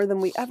much more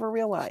than we ever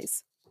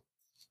realize.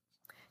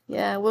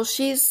 Yeah. Well,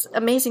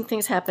 amazing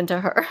things happen to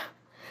her.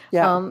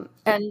 Yeah.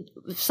 And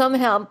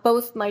somehow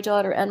both my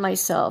daughter and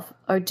myself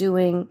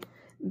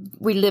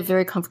we live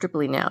very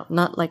comfortably now,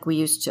 not like we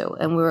used to.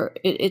 And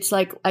it's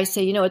like I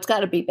say, it's got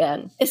to be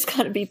Ben. It's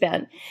got to be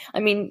Ben. I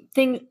mean,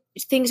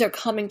 things are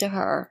coming to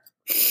her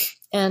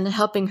and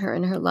helping her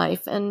in her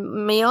life,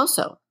 and me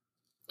also.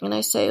 And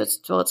I say, it's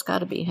got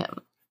to be him.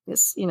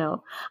 It's,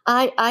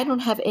 I don't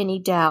have any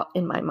doubt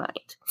in my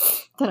mind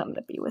that I'm going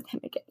to be with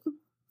him again.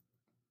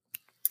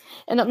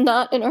 And I'm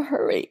not in a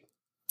hurry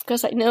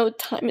because I know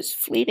time is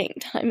fleeting.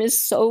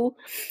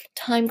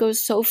 Time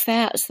goes so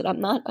fast that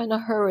I'm not in a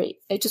hurry.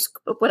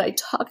 When I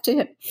talk to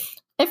him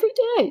every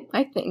day,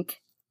 I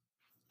think,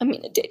 a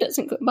day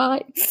doesn't go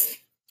by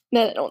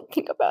that I don't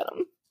think about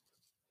him.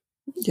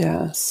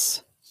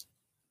 Yes.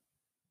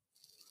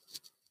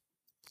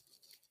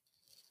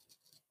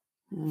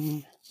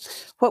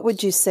 What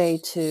would you say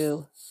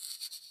to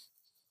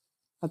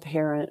a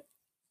parent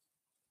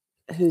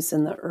who's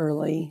in the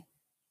early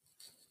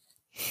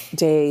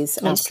days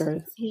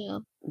after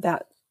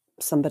that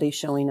somebody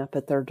showing up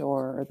at their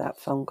door, or that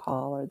phone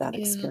call, or that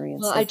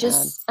experience? Well, I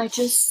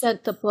just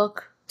sent the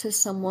book to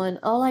someone.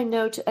 All I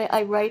know,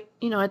 I write.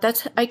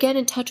 I get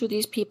in touch with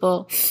these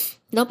people.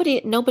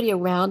 Nobody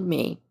around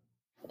me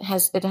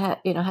has it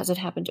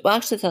happened. Well,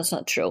 actually, that's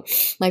not true.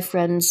 My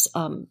friend's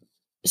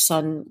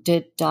son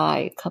did die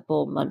a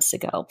couple months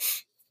ago.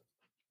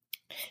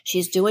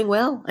 She's doing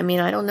well. I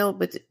don't know,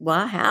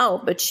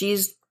 how, but she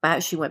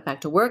went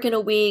back to work in a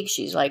week.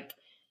 She's like,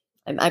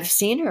 I've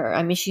seen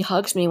her. She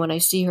hugs me when I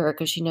see her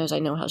because she knows I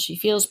know how she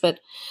feels,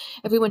 but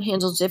everyone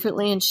handles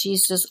differently, and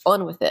she's just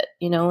on with it,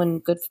 and I'm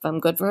good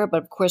for her.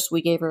 But of course,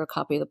 we gave her a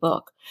copy of the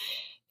book.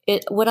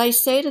 What I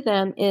say to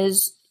them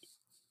is,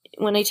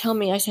 when they tell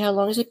me, I say, how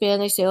long has it been?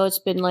 They say, oh, it's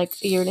been like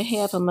a year and a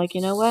half. I'm like, you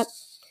know what?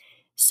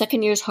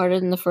 Second year is harder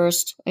than the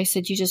first. I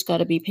said, you just got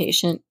to be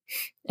patient,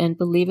 and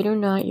believe it or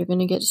not, you're going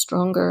to get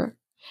stronger,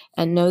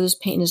 and know this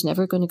pain is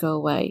never going to go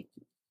away.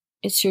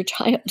 It's your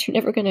child. You're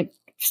never going to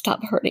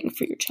stop hurting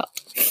for your child,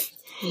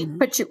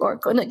 but you are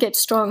going to get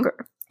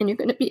stronger, and you're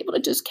going to be able to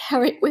just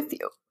carry it with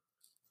you.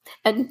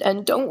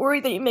 And don't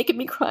worry that you're making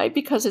me cry,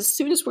 because as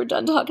soon as we're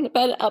done talking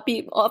about it, I'll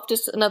be off to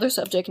another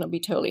subject and I'll be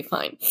totally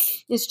fine.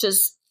 It's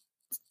just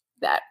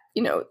that,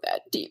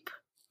 that deep.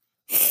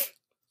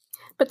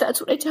 But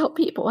that's what I tell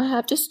people.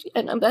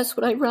 And that's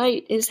what I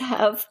write, is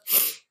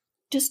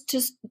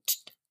just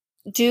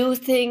do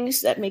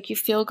things that make you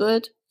feel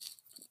good.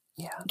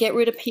 Yeah. Get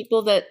rid of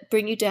people that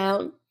bring you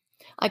down.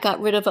 I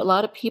got rid of a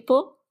lot of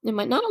people.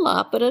 Not a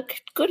lot, but a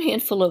good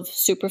handful of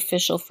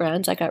superficial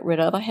friends I got rid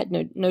of. I had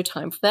no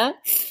time for that.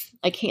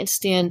 I can't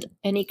stand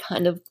any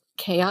kind of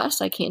chaos.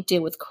 I can't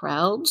deal with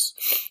crowds.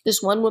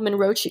 This one woman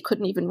wrote she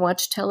couldn't even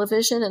watch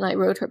television, and I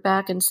wrote her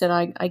back and said,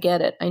 I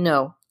get it. I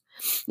know.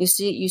 You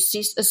see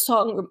a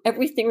song,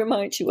 everything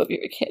reminds you of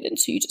your kid, and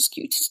so you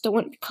just don't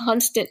want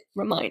constant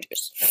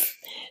reminders.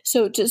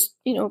 So just,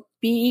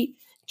 be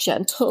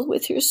gentle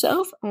with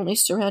yourself. Only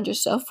surround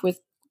yourself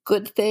with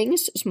good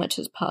things as much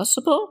as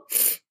possible,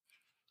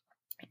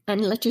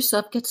 and let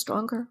yourself get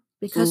stronger,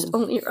 because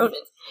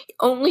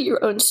only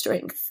your own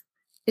strength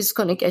is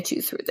going to get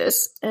you through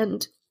this.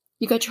 And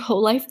you got your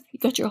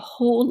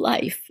whole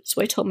life.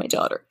 So I told my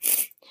daughter,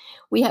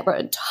 we have our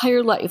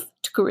entire life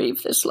to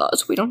grieve this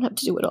loss. We don't have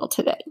to do it all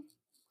today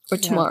or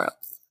tomorrow.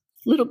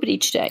 A little bit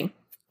each day.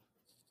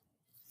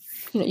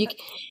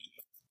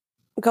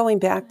 Going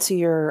back to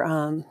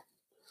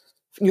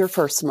your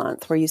first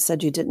month, where you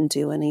said you didn't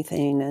do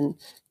anything, and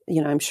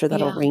I'm sure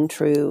that'll ring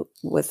true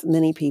with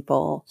many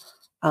people.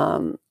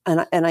 And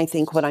I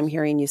think what I'm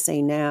hearing you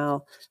say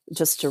now,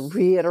 just to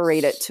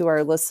reiterate it to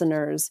our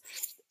listeners,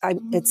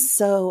 it's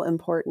so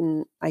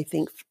important, I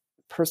think,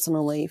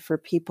 personally, for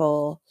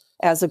people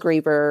as a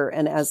griever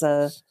and as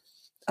a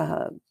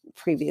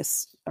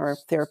previous or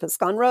therapist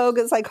gone rogue,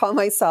 as I call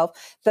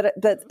myself, that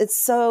it's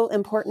so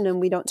important, and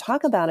we don't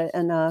talk about it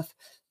enough,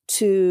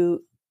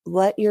 to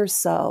let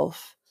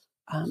yourself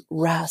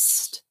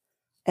rest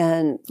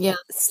and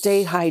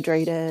stay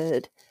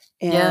hydrated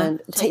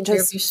and take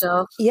care of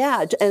yourself.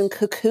 And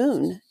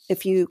cocoon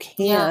if you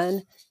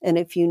can, and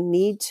if you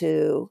need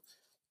to.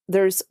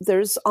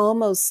 There's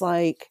almost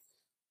like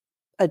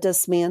a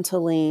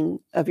dismantling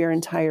of your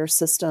entire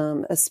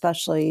system,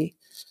 especially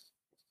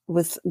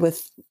with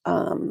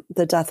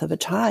the death of a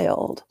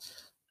child,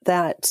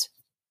 that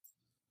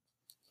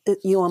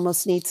you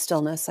almost need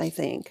stillness. I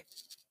think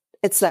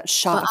it's that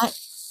shock.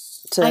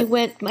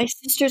 My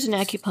sister's an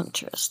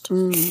acupuncturist,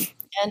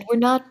 and we're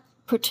not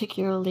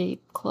particularly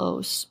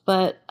close,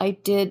 but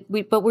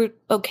we're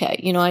okay.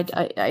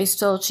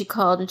 She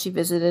called and she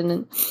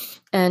visited,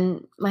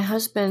 and my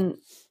husband,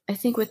 I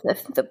think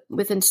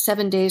within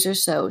 7 days or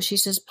so, she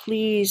says,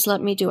 please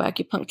let me do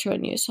acupuncture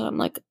on you. So I'm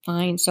like,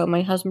 fine. So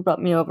my husband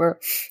brought me over.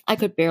 I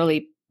could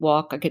barely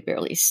walk. I could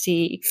barely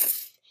see.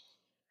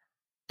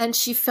 And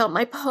she felt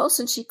my pulse,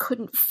 and she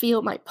couldn't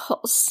feel my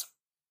pulse.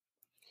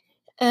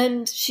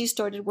 And she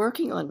started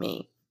working on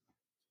me.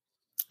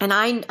 And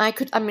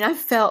I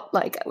felt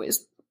like I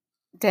was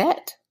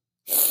dead,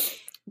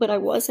 but I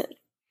wasn't.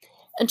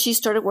 And she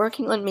started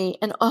working on me,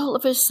 and all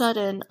of a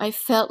sudden I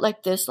felt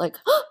like this, like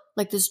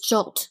this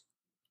jolt.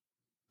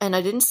 And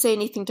I didn't say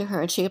anything to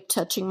her, and she kept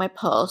touching my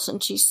pulse,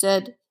 and she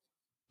said,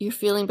 "You're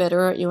feeling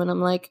better, aren't you?" And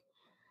I'm like,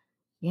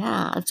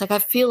 yeah. It's like I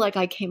feel like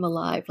I came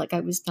alive, like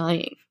I was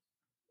dying.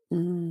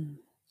 Mm.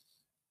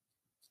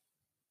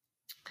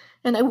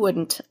 And I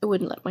wouldn't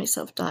let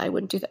myself die. I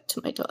wouldn't do that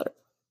to my daughter.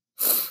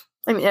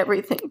 I mean,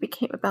 everything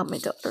became about my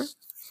daughter.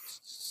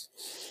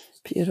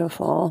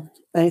 Beautiful.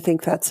 I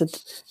think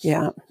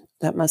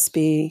that must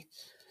be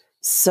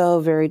so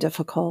very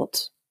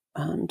difficult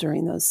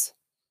during those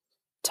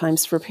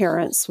times for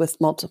parents with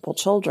multiple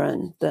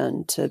children,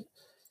 then to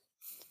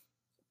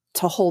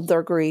hold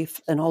their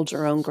grief and hold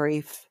your own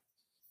grief.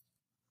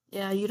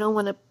 Yeah, you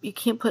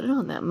can't put it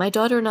on them. My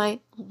daughter and I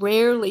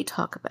rarely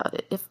talk about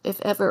it, if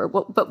ever.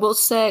 But we'll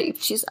say,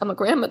 I'm a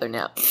grandmother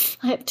now.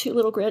 I have 2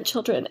 little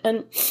grandchildren,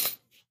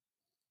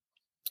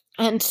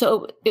 and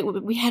so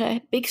we had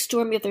a big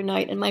storm the other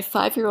night, and my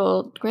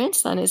 5-year-old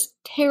grandson is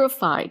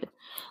terrified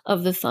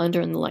of the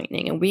thunder and the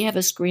lightning, and we have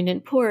a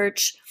screened-in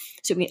porch.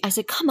 So I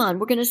said, "Come on,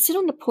 we're going to sit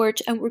on the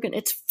porch, and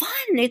it's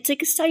fun. It's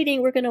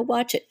exciting. We're going to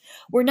watch it.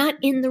 We're not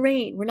in the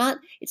rain.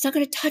 It's not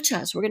going to touch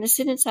us. We're going to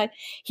sit inside."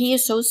 He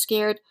is so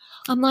scared.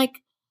 I'm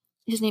like,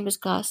 his name is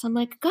Gus. I'm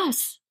like,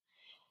 "Gus,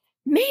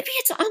 maybe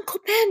it's Uncle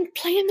Ben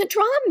playing the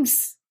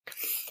drums."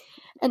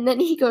 And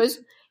then he goes,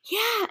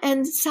 "Yeah,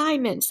 and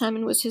Simon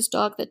was his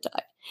dog that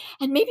died.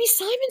 And maybe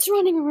Simon's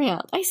running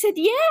around." I said,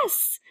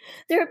 "Yes,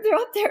 they're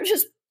up there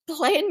just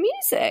playing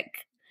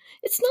music.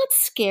 It's not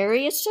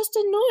scary. It's just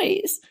a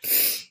noise."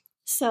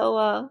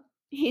 So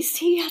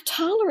he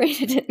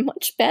tolerated it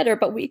much better.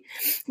 But we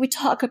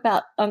talk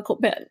about Uncle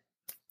Ben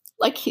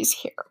like he's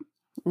here.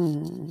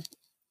 Mm.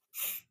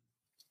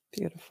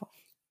 Beautiful.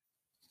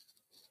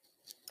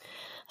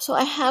 So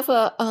I have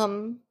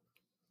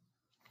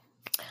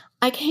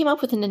I came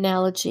up with an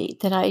analogy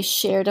that I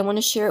shared. I want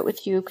to share it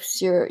with you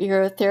because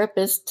you're a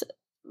therapist,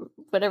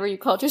 whatever you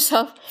called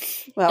yourself.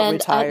 Well, and,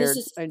 retired.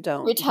 I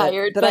don't.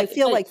 Retired. But I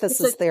feel like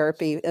this is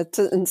therapy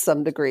in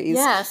some degrees.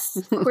 Yes,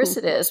 of course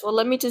it is. Well,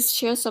 let me just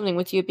share something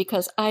with you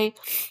because I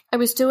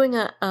was doing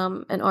an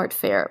art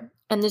fair,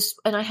 and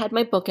I had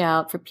my book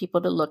out for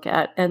people to look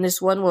at, and this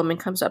one woman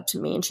comes up to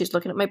me and she's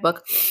looking at my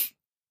book,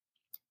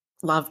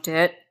 loved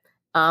it,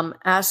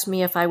 asked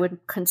me if I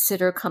would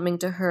consider coming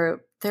to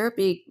her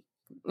therapy,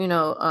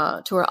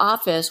 to her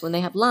office when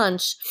they have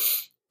lunch,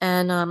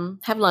 and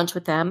have lunch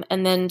with them,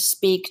 and then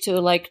speak to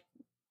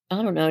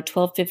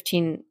 12,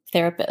 15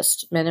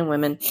 therapists, men and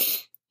women,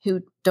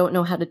 who don't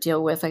know how to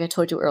deal with, like I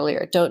told you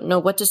earlier, don't know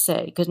what to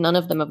say because none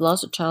of them have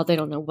lost a child. They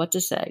don't know what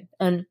to say.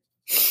 And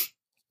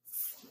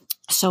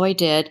so I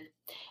did.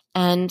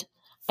 And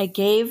I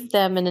gave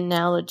them an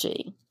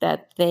analogy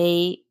that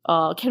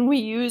can we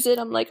use it?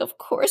 I'm like, of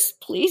course,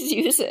 please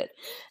use it.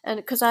 And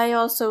because I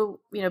also,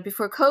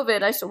 before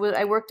COVID,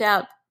 I worked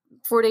out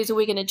 4 days a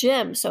week in a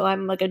gym. So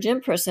I'm like a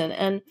gym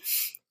person.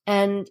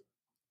 And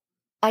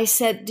I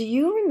said,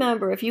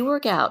 if you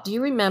work out, do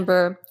you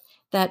remember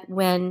that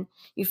when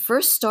you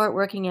first start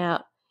working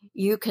out,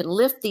 you can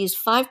lift these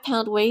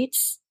 5-pound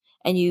weights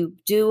and you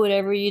do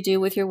whatever you do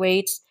with your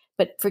weights,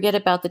 but forget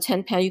about the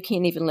 10-pound. You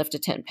can't even lift a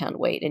 10-pound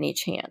weight in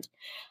each hand.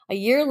 A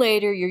year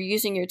later, you're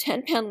using your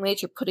 10-pound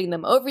weights, you're putting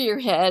them over your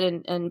head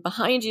and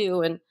behind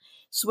you and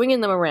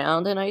swinging them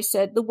around. And I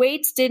said, the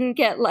weights didn't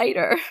get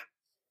lighter.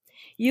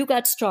 You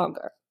got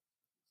stronger.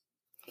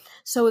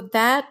 So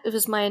that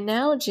was my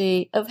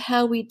analogy of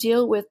how we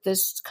deal with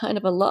this kind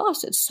of a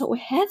loss. It's so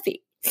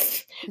heavy.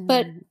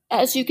 But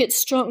as you get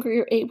stronger,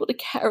 you're able to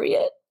carry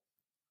it.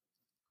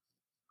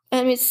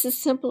 I mean, it's as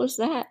simple as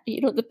that.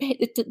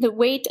 The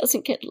weight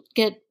doesn't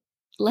get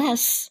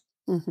less.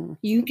 Mm-hmm.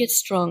 You get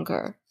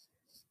stronger.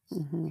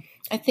 Mm-hmm.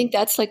 I think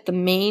that's like the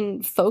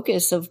main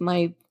focus of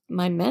my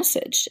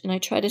message. And I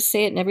try to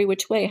say it in every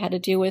which way, how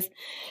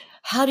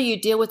do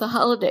you deal with the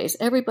holidays?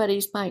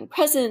 Everybody's buying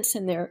presents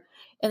and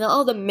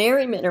all the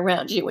merriment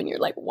around you when you're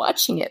like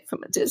watching it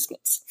from a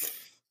distance.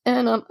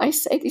 And I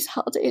say these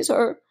holidays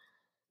are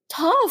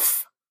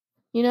tough.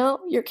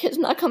 Your kid's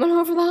not coming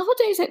home for the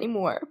holidays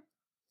anymore.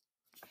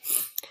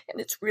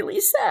 And it's really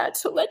sad.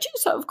 So let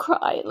yourself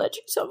cry and let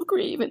yourself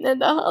grieve. And then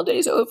the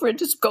holiday's over and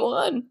just go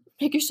on.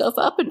 Pick yourself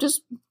up and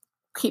just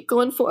keep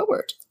going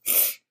forward.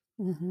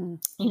 Mm-hmm.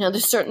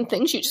 There's certain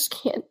things you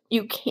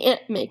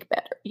can't make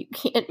better. You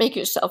can't make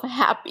yourself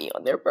happy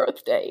on their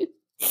birthday,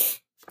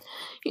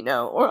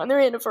 or on their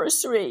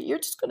anniversary. You're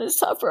just going to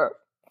suffer.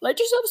 Let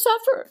yourself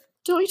suffer.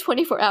 It's only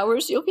 24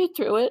 hours. You'll get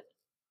through it.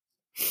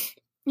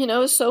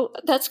 So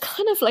that's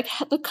kind of like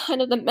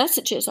the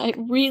messages I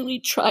really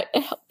try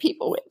to help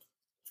people with.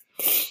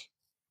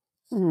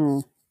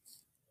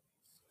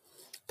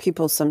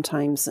 People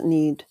sometimes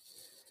need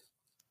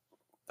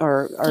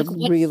or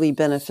really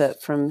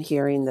benefit from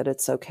hearing that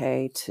it's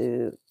okay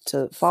to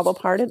fall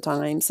apart at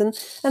times. And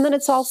then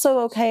it's also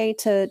okay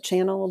to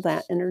channel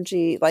that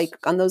energy, like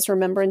on those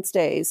remembrance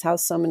days, how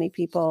so many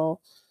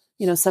people,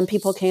 some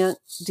people can't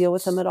deal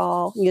with them at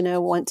all,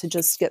 want to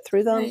just get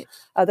through them. Right.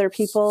 Other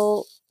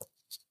people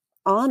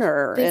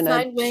honor They in a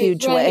find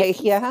huge right. way.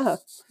 Yeah.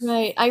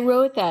 Right. I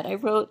wrote that.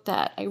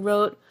 I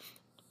wrote,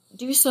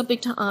 do something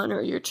to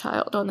honor your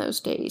child on those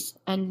days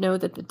and know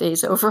that the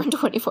day's over in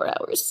 24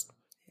 hours.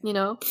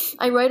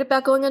 I write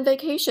about going on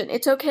vacation.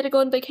 It's okay to go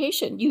on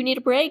vacation. You need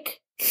a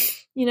break.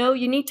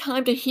 You need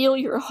time to heal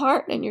your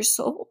heart and your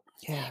soul.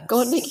 Yes.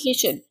 Go on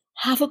vacation.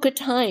 Have a good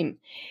time.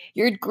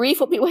 Your grief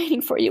will be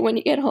waiting for you when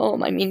you get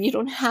home. I mean, you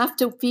don't have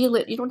to feel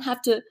it. You don't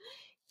have to.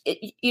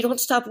 You don't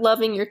stop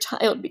loving your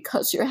child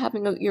because you're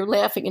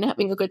laughing and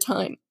having a good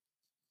time.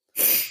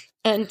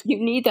 And you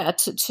need that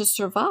to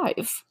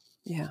survive.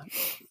 Yeah.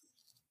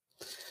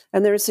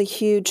 And there's a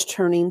huge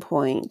turning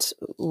point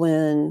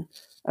when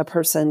a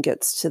person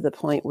gets to the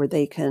point where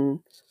they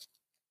can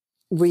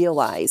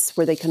realize,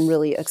 where they can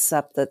really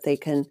accept that they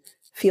can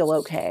feel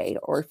okay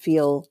or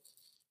feel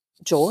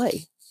joy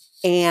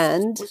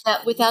and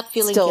without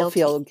feeling still guilty.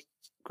 feel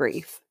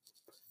grief.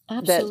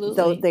 Absolutely.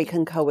 That they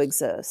can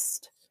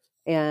coexist.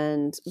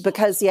 And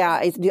because,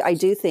 I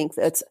do think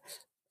that's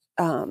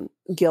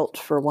guilt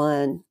for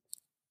one.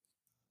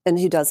 And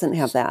who doesn't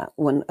have that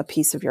when a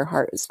piece of your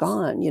heart is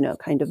gone,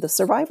 kind of the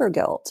survivor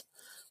guilt.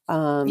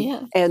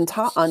 And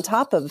on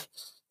top of,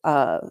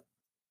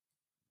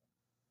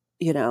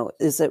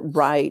 is it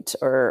right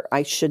or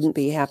I shouldn't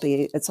be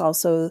happy? It's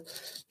also,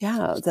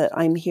 that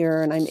I'm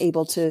here and I'm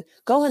able to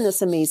go on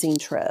this amazing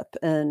trip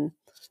and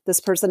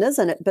this person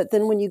isn't it. But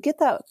then when you get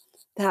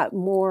that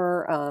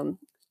more,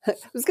 I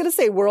was going to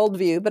say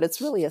worldview, but it's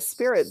really a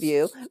spirit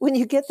view. When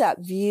you get that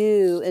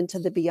view into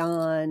the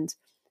beyond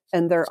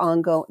and they're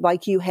ongoing,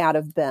 like you had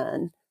of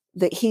Ben,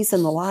 that he's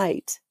in the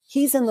light.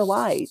 He's in the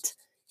light.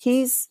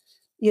 He's,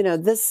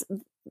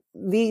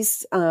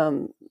 these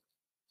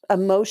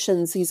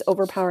emotions, these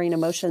overpowering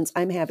emotions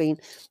I'm having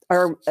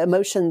are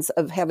emotions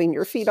of having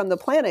your feet on the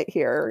planet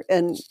here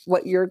and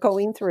what you're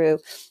going through.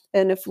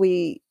 And if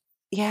we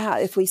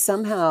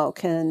somehow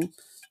can,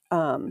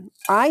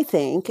 I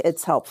think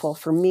it's helpful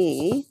for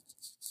me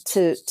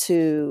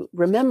to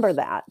remember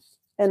that.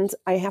 And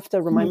I have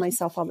to remind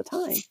myself all the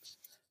time.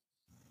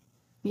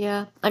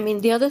 Yeah. I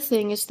mean, the other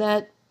thing is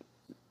that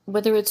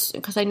whether it's,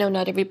 because I know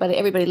not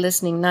everybody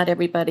listening, not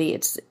everybody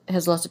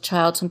has lost a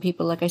child. Some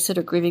people, like I said,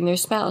 are grieving their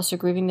spouse or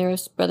grieving their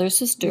brother or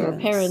sister or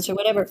parents or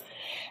whatever.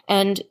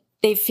 And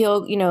they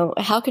feel,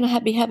 how can I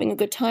be having a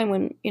good time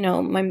when,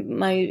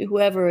 my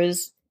whoever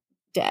is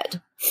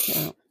dead?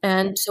 Yeah.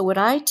 And so what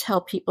I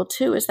tell people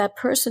too is that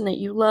person that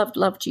you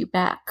loved you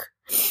back.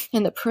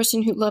 And the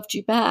person who loved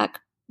you back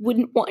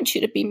wouldn't want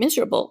you to be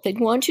miserable. They'd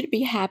want you to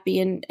be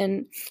happy.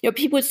 And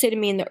people would say to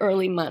me in the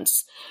early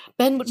months,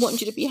 Ben would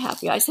want you to be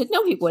happy. I said,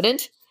 no, he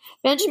wouldn't.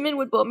 Benjamin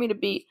would want me to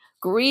be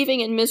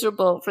grieving and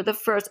miserable for the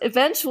first.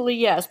 Eventually,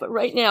 yes. But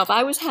right now, if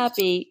I was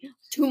happy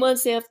 2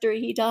 months after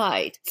he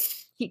died,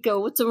 he'd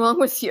go, what's wrong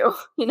with you?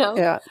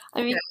 Yeah.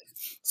 I mean,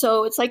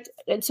 so it's like,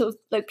 and so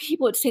like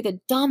people would say the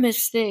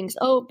dumbest things.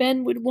 Oh,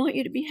 Ben would want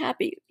you to be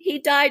happy. He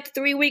died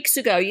 3 weeks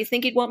ago. You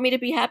think he'd want me to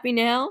be happy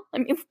now? I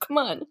mean, come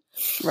on.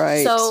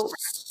 Right. So,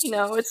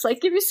 it's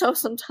like, give yourself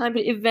some time,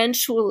 but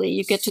eventually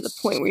you get to the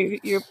point where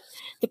you're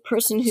the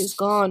person who's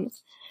gone,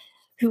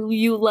 who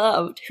you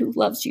loved, who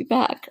loves you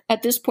back.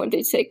 At this point,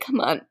 they'd say, come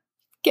on,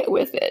 get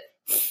with it.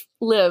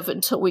 Live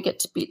until we get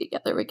to be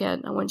together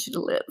again. I want you to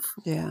live.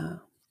 Yeah.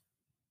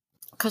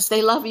 Because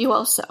they love you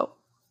also.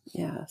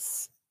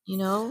 Yes.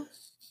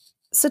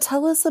 So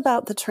tell us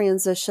about the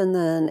transition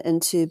then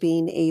into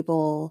being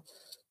able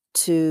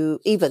to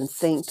even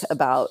think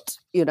about,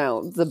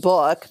 the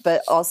book,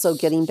 but also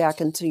getting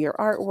back into your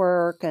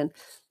artwork and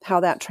how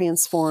that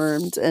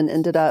transformed and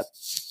ended up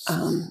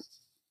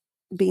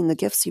being the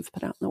gifts you've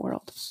put out in the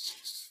world.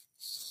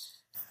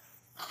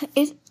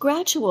 It's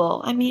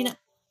gradual. I mean,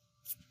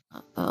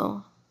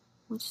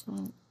 what's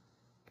that?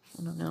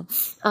 I don't know.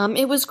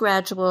 It was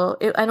gradual.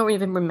 I don't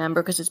even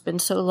remember because it's been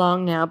so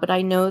long now, but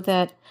I know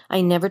that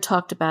I never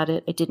talked about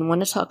it. I didn't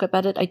want to talk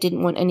about it. I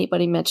didn't want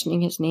anybody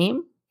mentioning his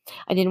name.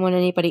 I didn't want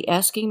anybody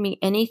asking me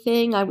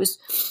anything. It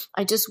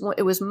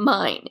was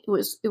mine. It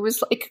was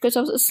like, because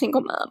I was a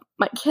single mom,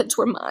 my kids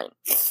were mine.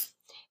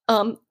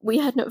 We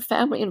had no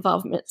family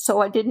involvement,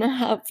 so I didn't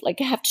have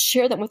to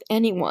share them with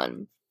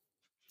anyone.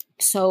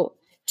 So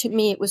to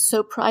me, it was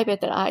so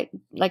private that I,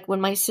 like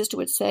when my sister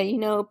would say,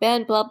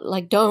 Ben, blah, blah,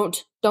 like,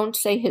 don't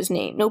say his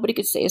name. Nobody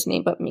could say his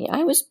name but me.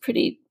 I was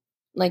pretty,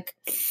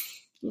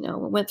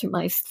 went through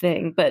my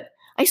thing, but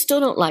I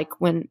still don't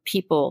like when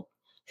people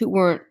who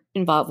weren't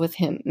involved with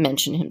him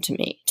mention him to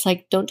me. It's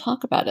like, don't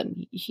talk about him.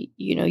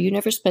 You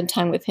never spent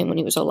time with him when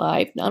he was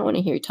alive. I don't want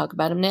to hear you talk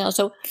about him now.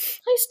 So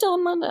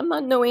I'm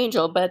on no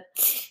angel, but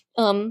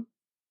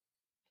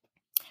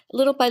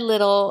little by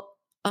little,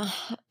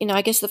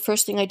 I guess the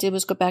first thing I did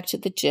was go back to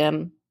the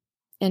gym,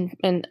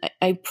 and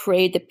I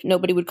prayed that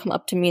nobody would come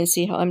up to me and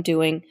see how I'm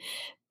doing.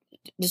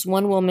 This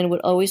one woman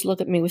would always look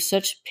at me with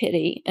such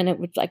pity,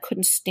 and I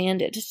couldn't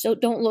stand it. So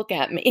don't look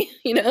at me,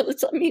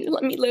 let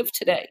me live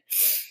today.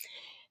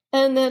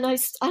 And then I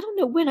don't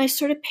know when I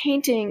started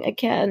painting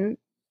again.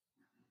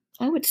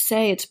 I would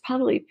say it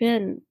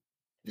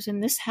was in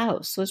this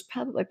house. So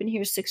I've been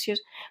here 6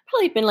 years,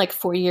 probably been like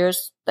 4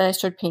 years that I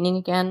started painting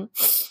again.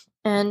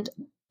 And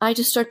I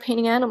just started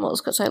painting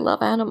animals because I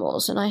love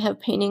animals. And I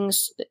have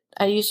paintings,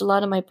 I used a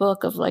lot in my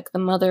book of like the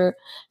mother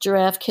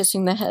giraffe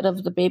kissing the head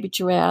of the baby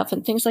giraffe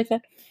and things like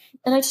that.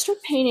 And I just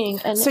started painting.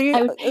 And So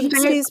I would paint.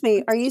 excuse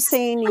me, are you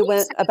saying you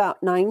went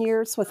about 9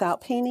 years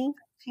without painting?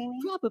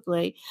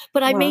 Probably.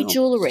 But I made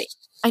jewelry.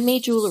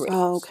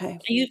 Oh, okay.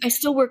 I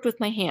still worked with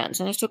my hands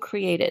and I still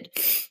created.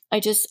 I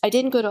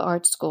didn't go to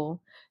art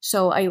school.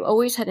 So I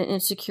always had an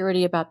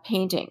insecurity about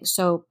painting.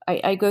 So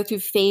I go through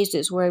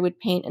phases where I would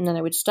paint and then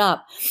I would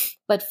stop.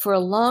 But for a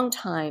long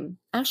time,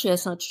 actually,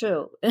 that's not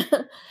true.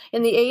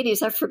 In the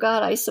 80s, I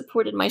forgot I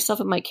supported myself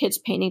and my kids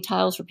painting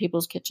tiles for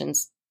people's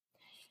kitchens.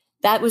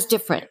 That was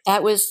different.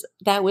 That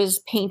was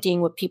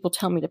painting what people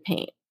tell me to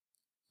paint.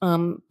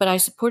 But I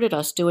supported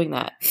us doing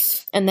that.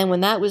 And then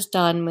when that was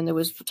done, when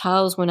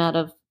tiles went out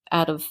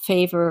of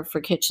favor for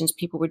kitchens,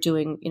 people were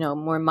doing,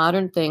 more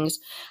modern things.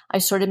 I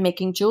started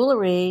making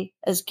jewelry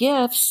as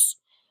gifts,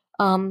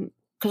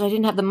 because I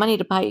didn't have the money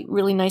to buy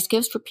really nice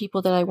gifts for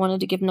people that I wanted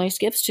to give nice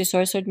gifts to. So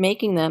I started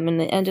making them,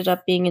 and it ended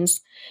up being in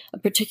a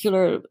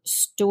particular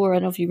store. I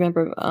don't know if you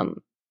remember,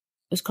 it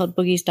was called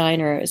Boogie's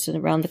Diner. It's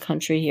around the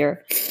country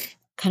here,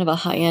 kind of a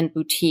high-end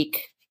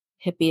boutique,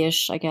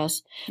 hippie-ish, I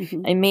guess.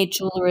 Mm-hmm. I made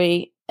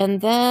jewelry,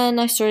 and then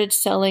I started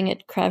selling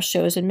at craft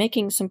shows and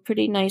making some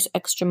pretty nice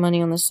extra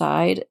money on the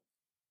side.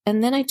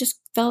 And then I just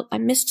felt I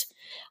missed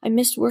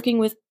working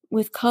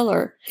with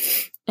color.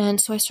 And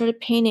so I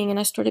started painting, and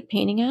I started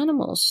painting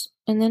animals.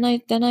 And then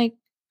I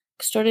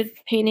started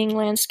painting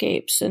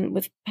landscapes and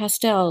with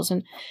pastels.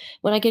 And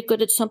when I get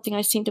good at something,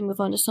 I seem to move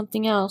on to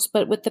something else.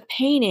 But with the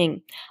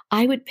painting,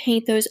 I would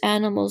paint those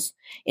animals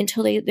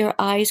until their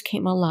eyes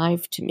came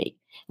alive to me.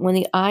 When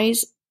the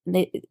eyes,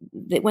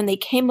 when they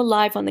came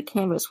alive on the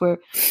canvas,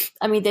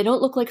 they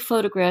don't look like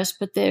photographs,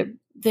 but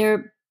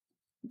they're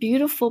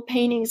beautiful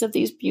paintings of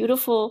these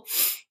beautiful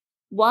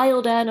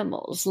wild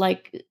animals,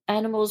 like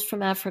animals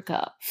from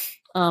Africa,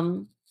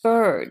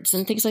 birds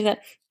and things like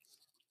that.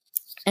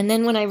 And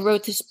then when I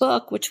wrote this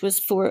book, which was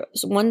for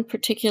one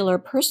particular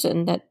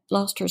person that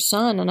lost her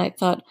son, and I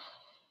thought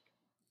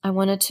I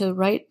wanted to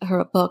write her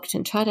a book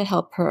and try to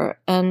help her.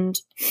 And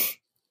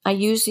I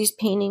use these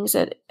paintings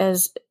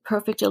as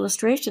perfect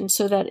illustrations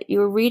so that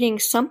you're reading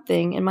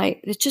something, and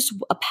it's just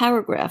a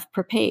paragraph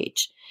per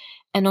page.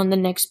 And on the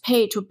next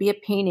page would be a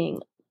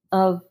painting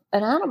of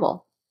an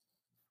animal,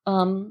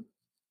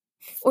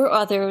 or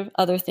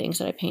other things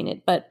that I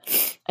painted.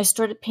 But I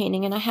started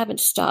painting, and I haven't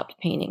stopped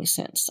painting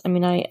since.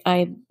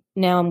 I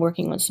now I'm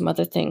working on some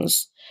other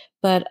things,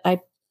 but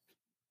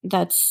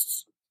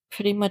that's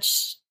pretty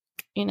much,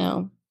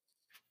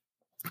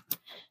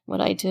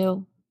 what I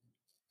do.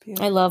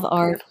 Beautiful. I love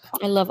art.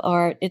 I love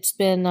art. It's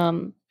been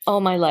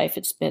all my life.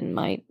 It's been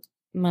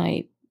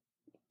my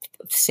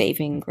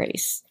saving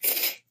grace.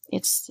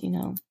 It's,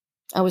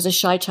 I was a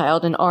shy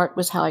child, and art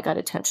was how I got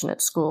attention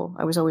at school.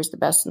 I was always the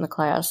best in the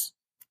class.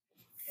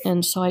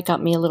 And so it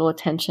got me a little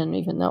attention,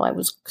 even though I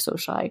was so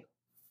shy.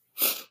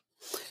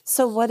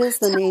 So what is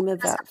the name of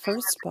that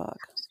first book?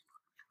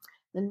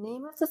 The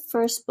name of the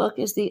first book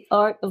is The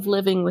Art of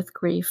Living with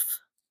Grief.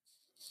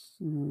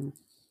 Mm.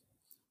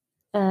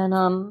 And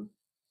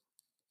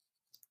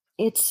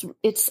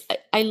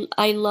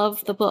I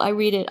love the book. I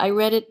read it. I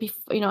read it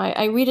before,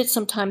 I read it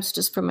sometimes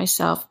just for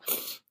myself.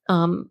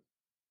 And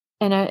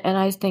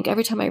I think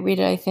every time I read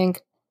it, I think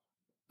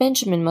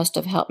Benjamin must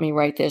have helped me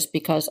write this,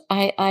 because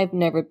I've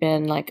never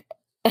been like,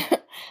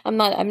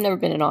 I've never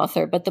been an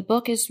author, but the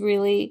book is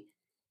really,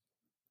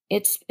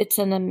 it's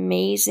an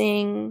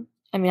amazing,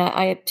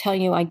 I tell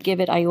you,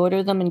 I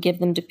order them and give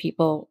them to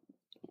people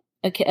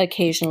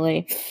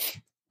occasionally,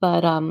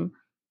 but,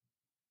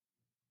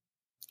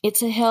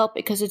 it's a help,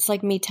 because it's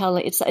like me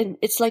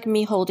it's like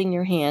me holding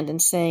your hand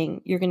and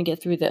saying, you're going to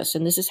get through this,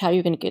 and this is how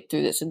you're going to get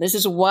through this, and this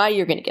is why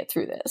you're going to get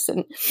through this.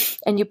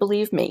 And you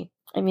believe me.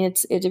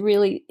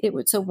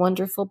 It's a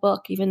wonderful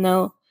book, even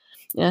though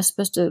you're not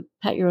supposed to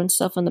pat your own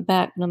self on the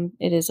back.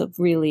 It is a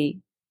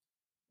really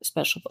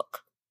special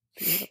book.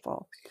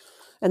 Beautiful.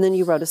 And then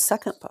you wrote a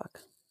second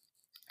book.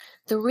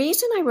 The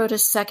reason I wrote a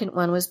second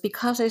one was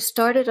because I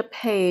started a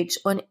page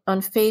on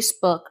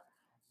Facebook,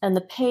 and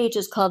the page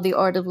is called The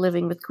Art of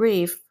Living with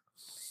Grief,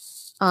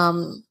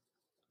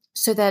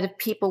 so that if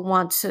people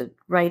want to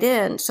write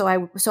in. So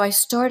I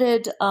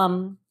started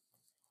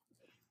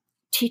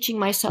teaching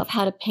myself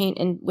how to paint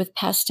with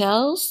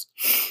pastels.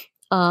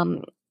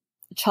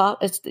 Chalk,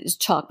 it's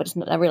chalk, but it's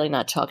really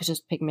not chalk. It's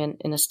just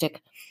pigment in a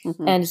stick.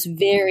 Mm-hmm. And it's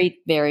very,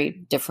 very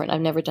different.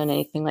 I've never done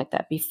anything like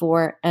that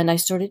before. And I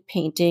started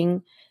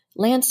painting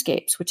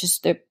landscapes,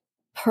 they're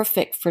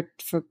perfect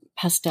for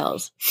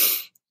pastels.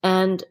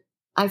 And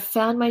I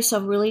found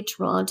myself really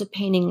drawn to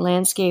painting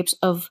landscapes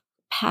of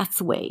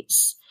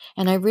pathways.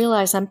 And I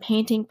realized I'm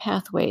painting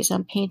pathways,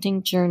 I'm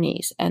painting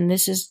journeys. And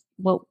this is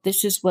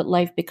what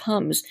life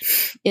becomes,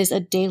 is a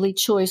daily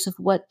choice of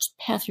what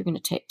path you're going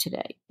to take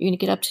today. You're going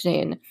to get up today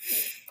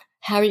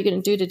how are you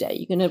going to do today?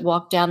 You're going to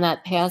walk down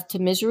that path to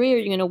misery, or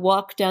you're going to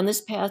walk down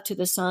this path to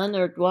the sun,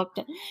 or walk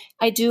down.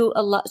 I do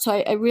a lot. So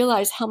I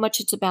realize how much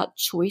it's about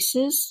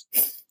choices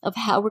of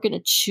how we're going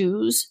to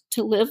choose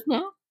to live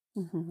now.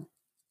 Mm-hmm.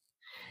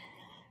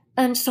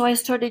 And so I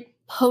started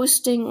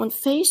posting on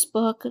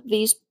Facebook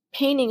these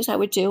paintings I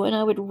would do, and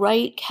I would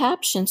write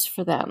captions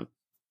for them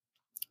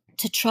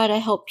to try to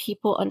help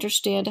people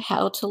understand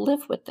how to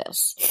live with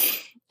this.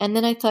 And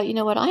then I thought, you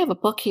know what, I have a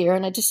book here,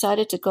 and I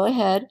decided to go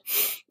ahead.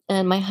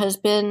 And my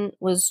husband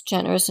was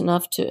generous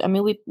enough to, I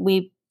mean,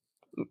 we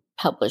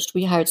published,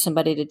 we hired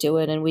somebody to do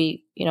it. And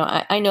we, you know,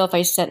 I know if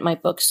I sent my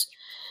books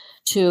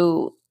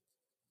to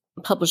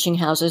publishing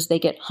houses, they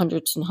get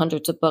hundreds and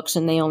hundreds of books,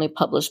 and they only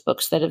publish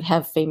books that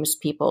have famous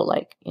people,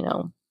 like, you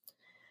know,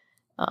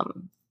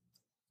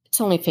 it's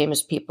only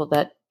famous people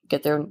that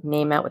get their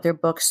name out with their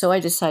books. So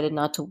I decided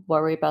not to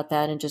worry about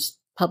that and just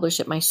publish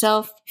it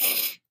myself.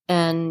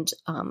 And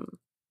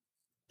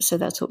so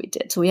that's what we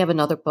did. So we have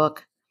another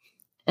book,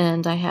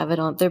 and I have it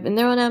on there, and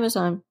they're on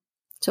Amazon,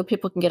 so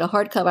people can get a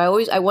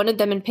hardcover. I wanted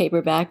them in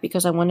paperback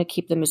because I want to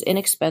keep them as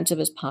inexpensive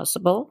as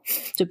possible,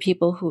 so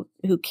people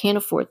who can't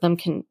afford them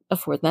can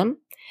afford them.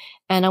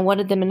 And I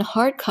wanted them in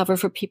hardcover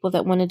for people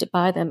that wanted to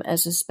buy them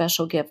as a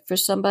special gift for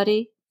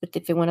somebody, but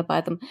if they want to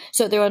buy them.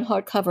 So they're on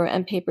hardcover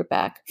and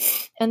paperback,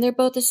 and they're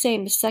both the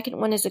same. The second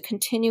one is a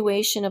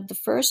continuation of the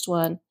first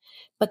one,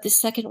 but the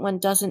second one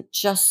doesn't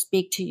just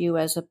speak to you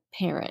as a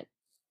parent.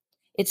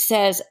 It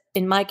says,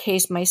 in my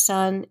case, my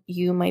son,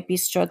 you might be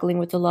struggling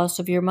with the loss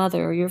of your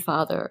mother or your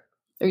father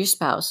or your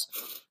spouse.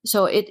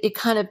 So it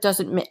kind of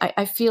doesn't,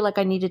 I feel like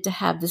I needed to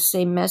have the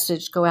same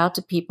message go out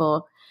to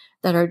people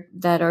that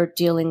are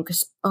dealing,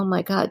 because, oh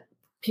my God,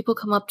 people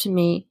come up to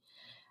me,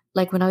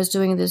 like when I was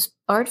doing this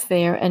art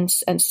fair, and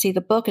see the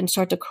book and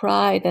start to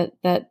cry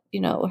that, you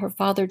know, her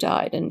father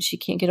died and she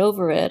can't get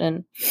over it.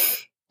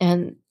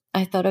 And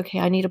I thought, okay,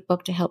 I need a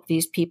book to help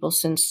these people,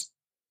 since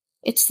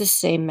it's the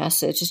same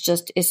message. It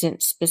just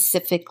isn't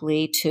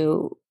specifically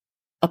to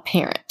a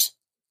parent.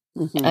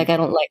 Mm-hmm. Like, I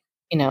don't like,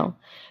 you know,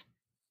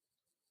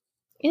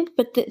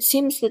 but it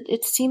seems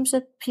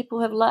that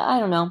people have,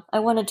 I don't know. I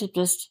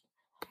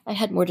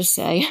had more to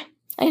say.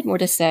 I had more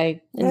to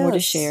say and more to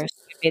share. So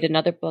I made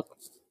another book.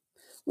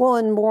 Well,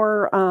 and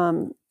more,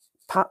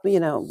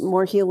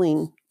 more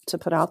healing to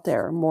put out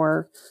there,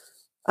 more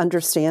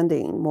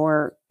understanding,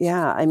 more.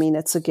 Yeah. I mean,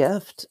 it's a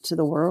gift to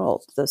the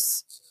world.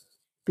 This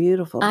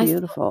beautiful. I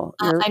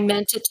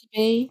meant it to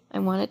be. I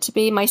want it to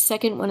be. My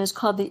second one is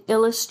called The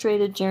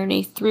Illustrated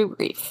Journey Through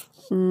Grief.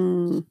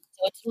 So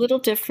it's a little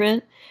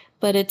different,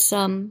 but it's,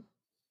 I've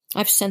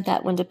sent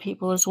that one to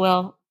people as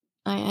well.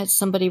 I had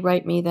somebody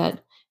write me that, I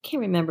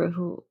can't remember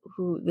who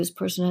this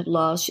person had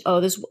lost.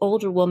 This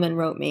older woman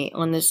wrote me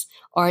on this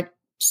art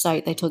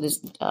site. They told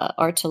this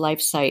Art to Life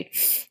site.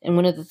 And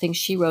one of the things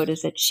she wrote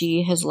is that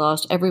she has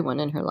lost everyone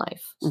in her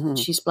life. Mm-hmm.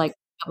 She's like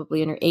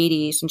probably in her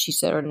 80s, and she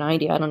said, or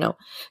 90, I don't know.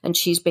 And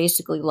she's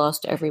basically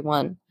lost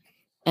everyone.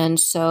 And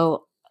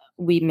so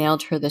we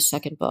mailed her the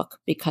second book,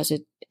 because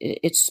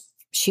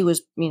she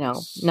was, you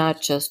know,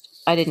 not just,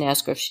 I didn't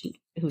ask her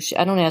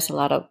I don't ask a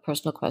lot of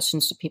personal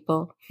questions to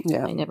people.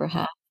 Yeah. I never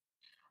have.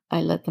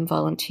 I let them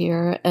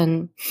volunteer.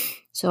 And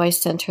so I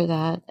sent her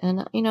that.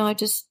 And, you know, I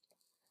just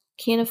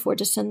can't afford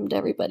to send them to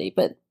everybody.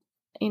 But,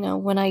 you know,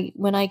 when I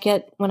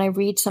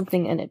read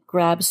something and it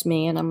grabs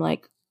me, and I'm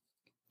like,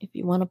 if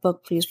you want a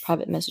book, please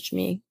private message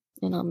me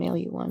and I'll mail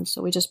you one.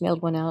 So we just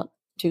mailed one out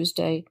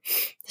Tuesday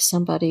to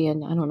somebody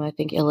in, I don't know, I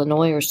think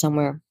Illinois or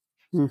somewhere.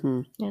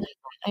 Mm-hmm. And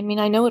I mean,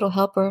 I know it'll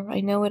help her.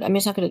 I know it. I mean,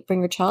 it's not going to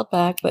bring her child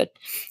back, but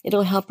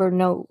it'll help her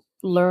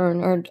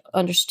learn or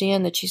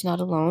understand that she's not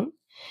alone,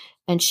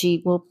 and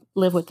she will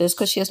live with this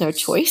because she has no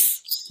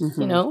choice.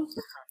 Mm-hmm. You know,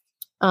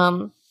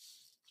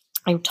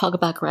 I talk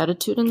about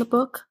gratitude in the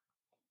book,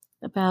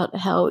 about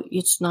how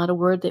it's not a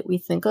word that we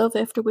think of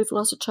after we've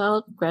lost a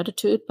child,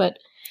 gratitude, but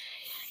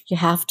you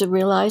have to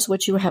realize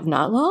what you have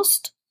not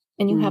lost,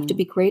 and you have to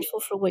be grateful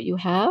for what you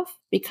have,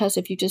 because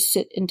if you just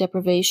sit in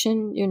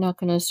deprivation, you're not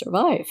going to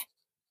survive.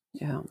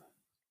 Yeah.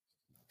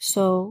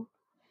 So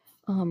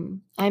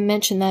I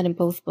mentioned that in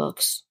both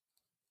books.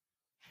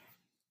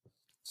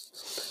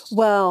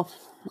 Well,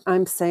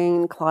 I'm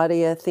saying,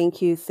 Claudia,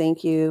 thank you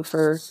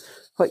for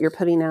what you're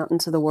putting out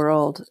into the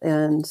world,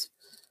 and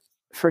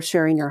for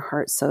sharing your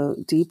heart so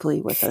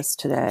deeply with us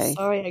today. I'm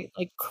sorry,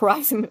 I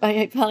cry.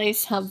 I probably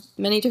have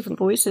many different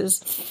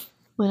voices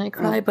when I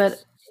cry,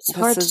 but it's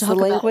hard to talk about. This is the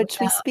language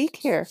we speak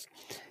here,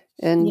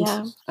 and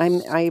yeah.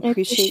 I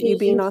appreciate you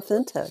being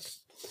authentic.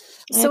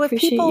 So if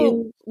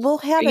people will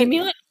have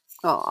it.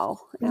 Oh,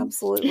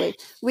 absolutely.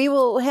 We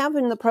will have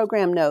in the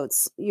program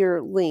notes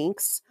your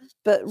links.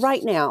 But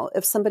right now,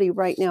 if somebody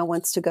right now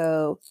wants to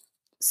go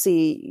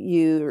see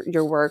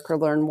your work or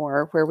learn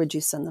more, where would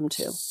you send them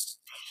to?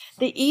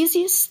 The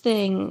easiest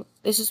thing,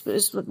 this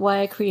is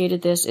why I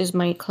created this, is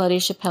my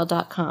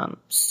ClaudiaChappel.com.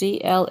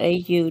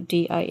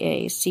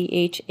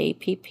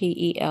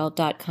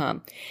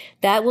 ClaudiaChappel.com.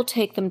 That will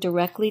take them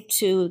directly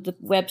to the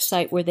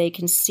website where they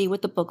can see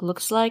what the book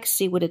looks like,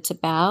 see what it's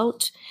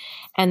about.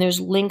 And there's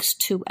links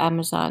to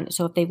Amazon.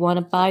 So if they want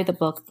to buy the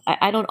book,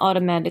 I don't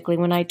automatically,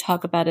 when I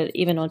talk about it,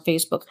 even on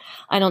Facebook,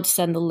 I don't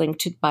send the link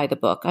to buy the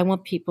book. I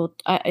want people,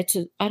 I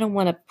don't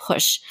want to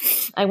push.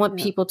 I want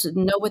people to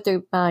know what they're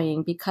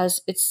buying,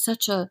 because it's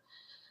such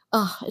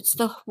it's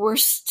the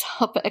worst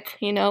topic,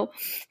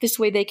 This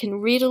way they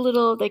can read a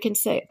little, they can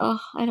say,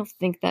 I don't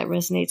think that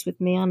resonates with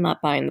me. I'm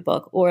not buying the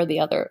book, or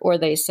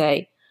they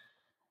say,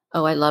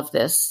 I love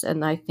this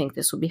and I think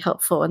this would be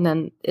helpful. And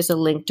then is a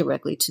link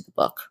directly to the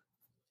book.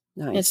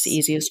 Nice. It's the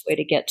easiest way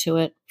to get to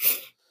it.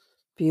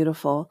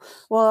 Beautiful.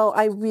 Well,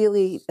 I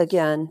really,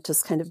 again,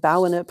 just kind of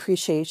bow in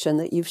appreciation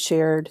that you've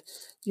shared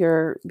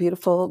your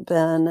beautiful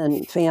Ben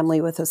and family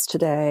with us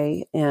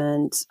today,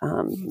 and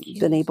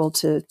been able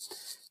to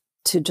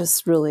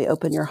just really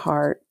open your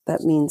heart.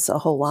 That means a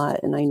whole lot.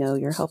 And I know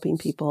you're helping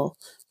people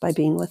by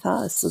being with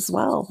us as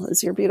well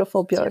as your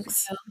beautiful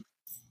books.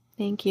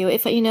 Thank you.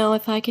 If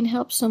I can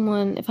help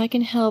someone, if I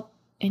can help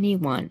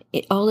anyone,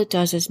 all it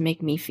does is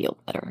make me feel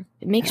better.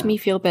 It makes me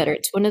feel better.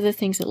 It's one of the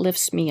things that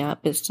lifts me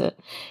up, is to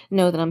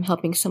know that I'm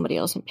helping somebody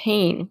else in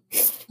pain.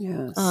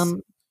 Yes.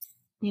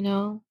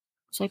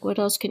 It's like, what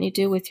else can you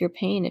do with your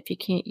pain if you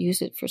can't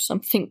use it for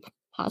something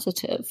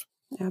positive?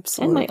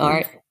 Absolutely.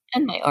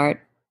 And my art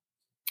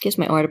gives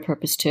my art a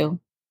purpose too.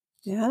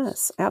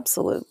 Yes,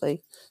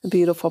 absolutely. A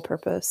beautiful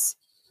purpose.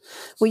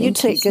 Well, you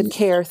take good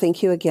care.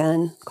 Thank you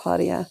again,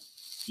 Claudia.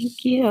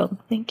 Thank you.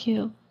 Thank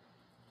you.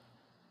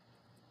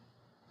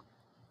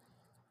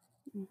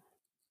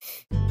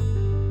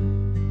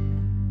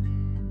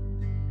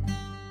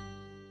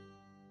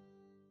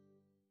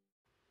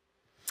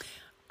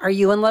 Are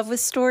you in love with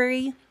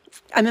story?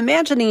 I'm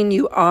imagining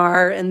you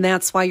are, and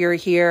that's why you're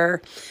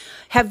here.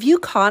 Have you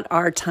caught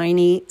our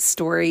Tiny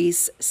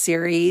Stories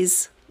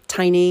series,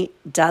 Tiny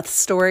Death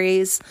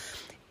Stories?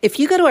 If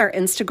you go to our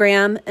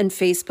Instagram and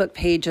Facebook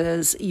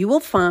pages, you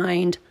will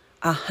find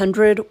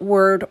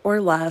 100-word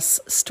or less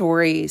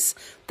stories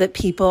that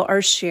people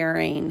are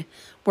sharing.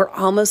 We're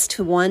almost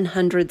to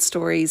 100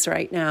 stories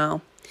right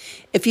now.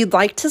 If you'd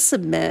like to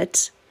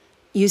submit,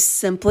 you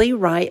simply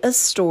write a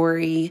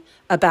story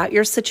about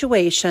your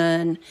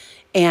situation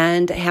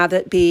and have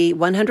it be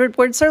 100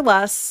 words or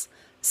less.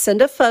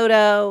 Send a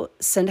photo,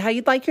 send how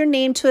you'd like your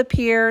name to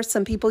appear.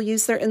 Some people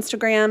use their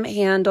Instagram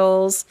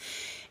handles,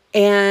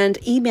 and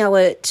email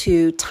it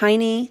to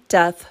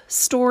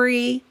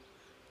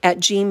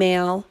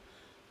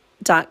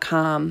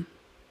tinydeathstory@gmail.com.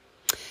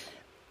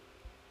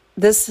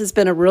 This has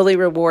been a really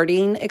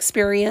rewarding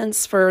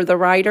experience for the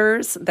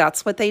writers.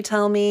 That's what they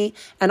tell me.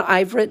 And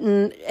I've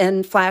written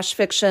in flash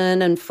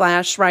fiction and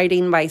flash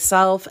writing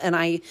myself, and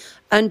I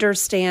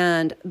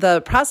understand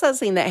the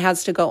processing that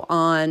has to go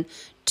on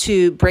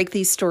to break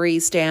these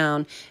stories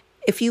down.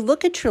 If you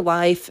look at your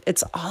life,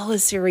 it's all a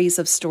series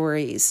of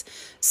stories.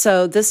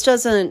 So this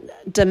doesn't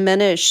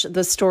diminish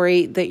the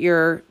story that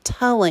you're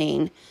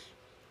telling.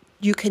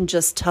 You can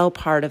just tell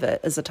part of it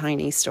as a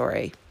tiny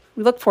story.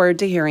 We look forward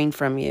to hearing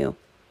from you.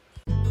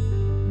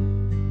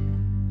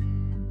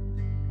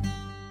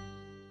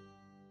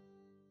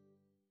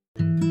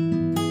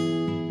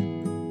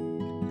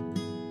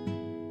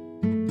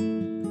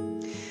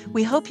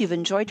 We hope you've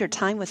enjoyed your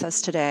time with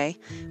us today.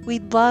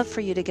 We'd love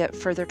for you to get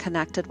further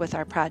connected with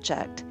our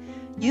project.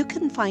 You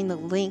can find the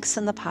links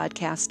in the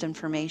podcast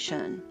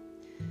information.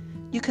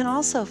 You can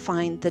also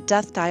find the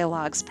Death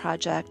Dialogues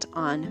Project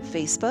on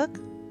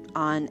Facebook,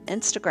 on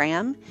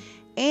Instagram,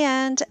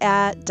 and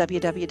at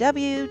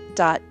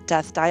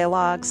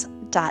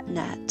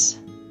www.deathdialogues.net.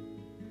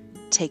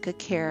 Take good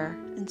care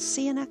and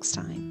see you next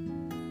time.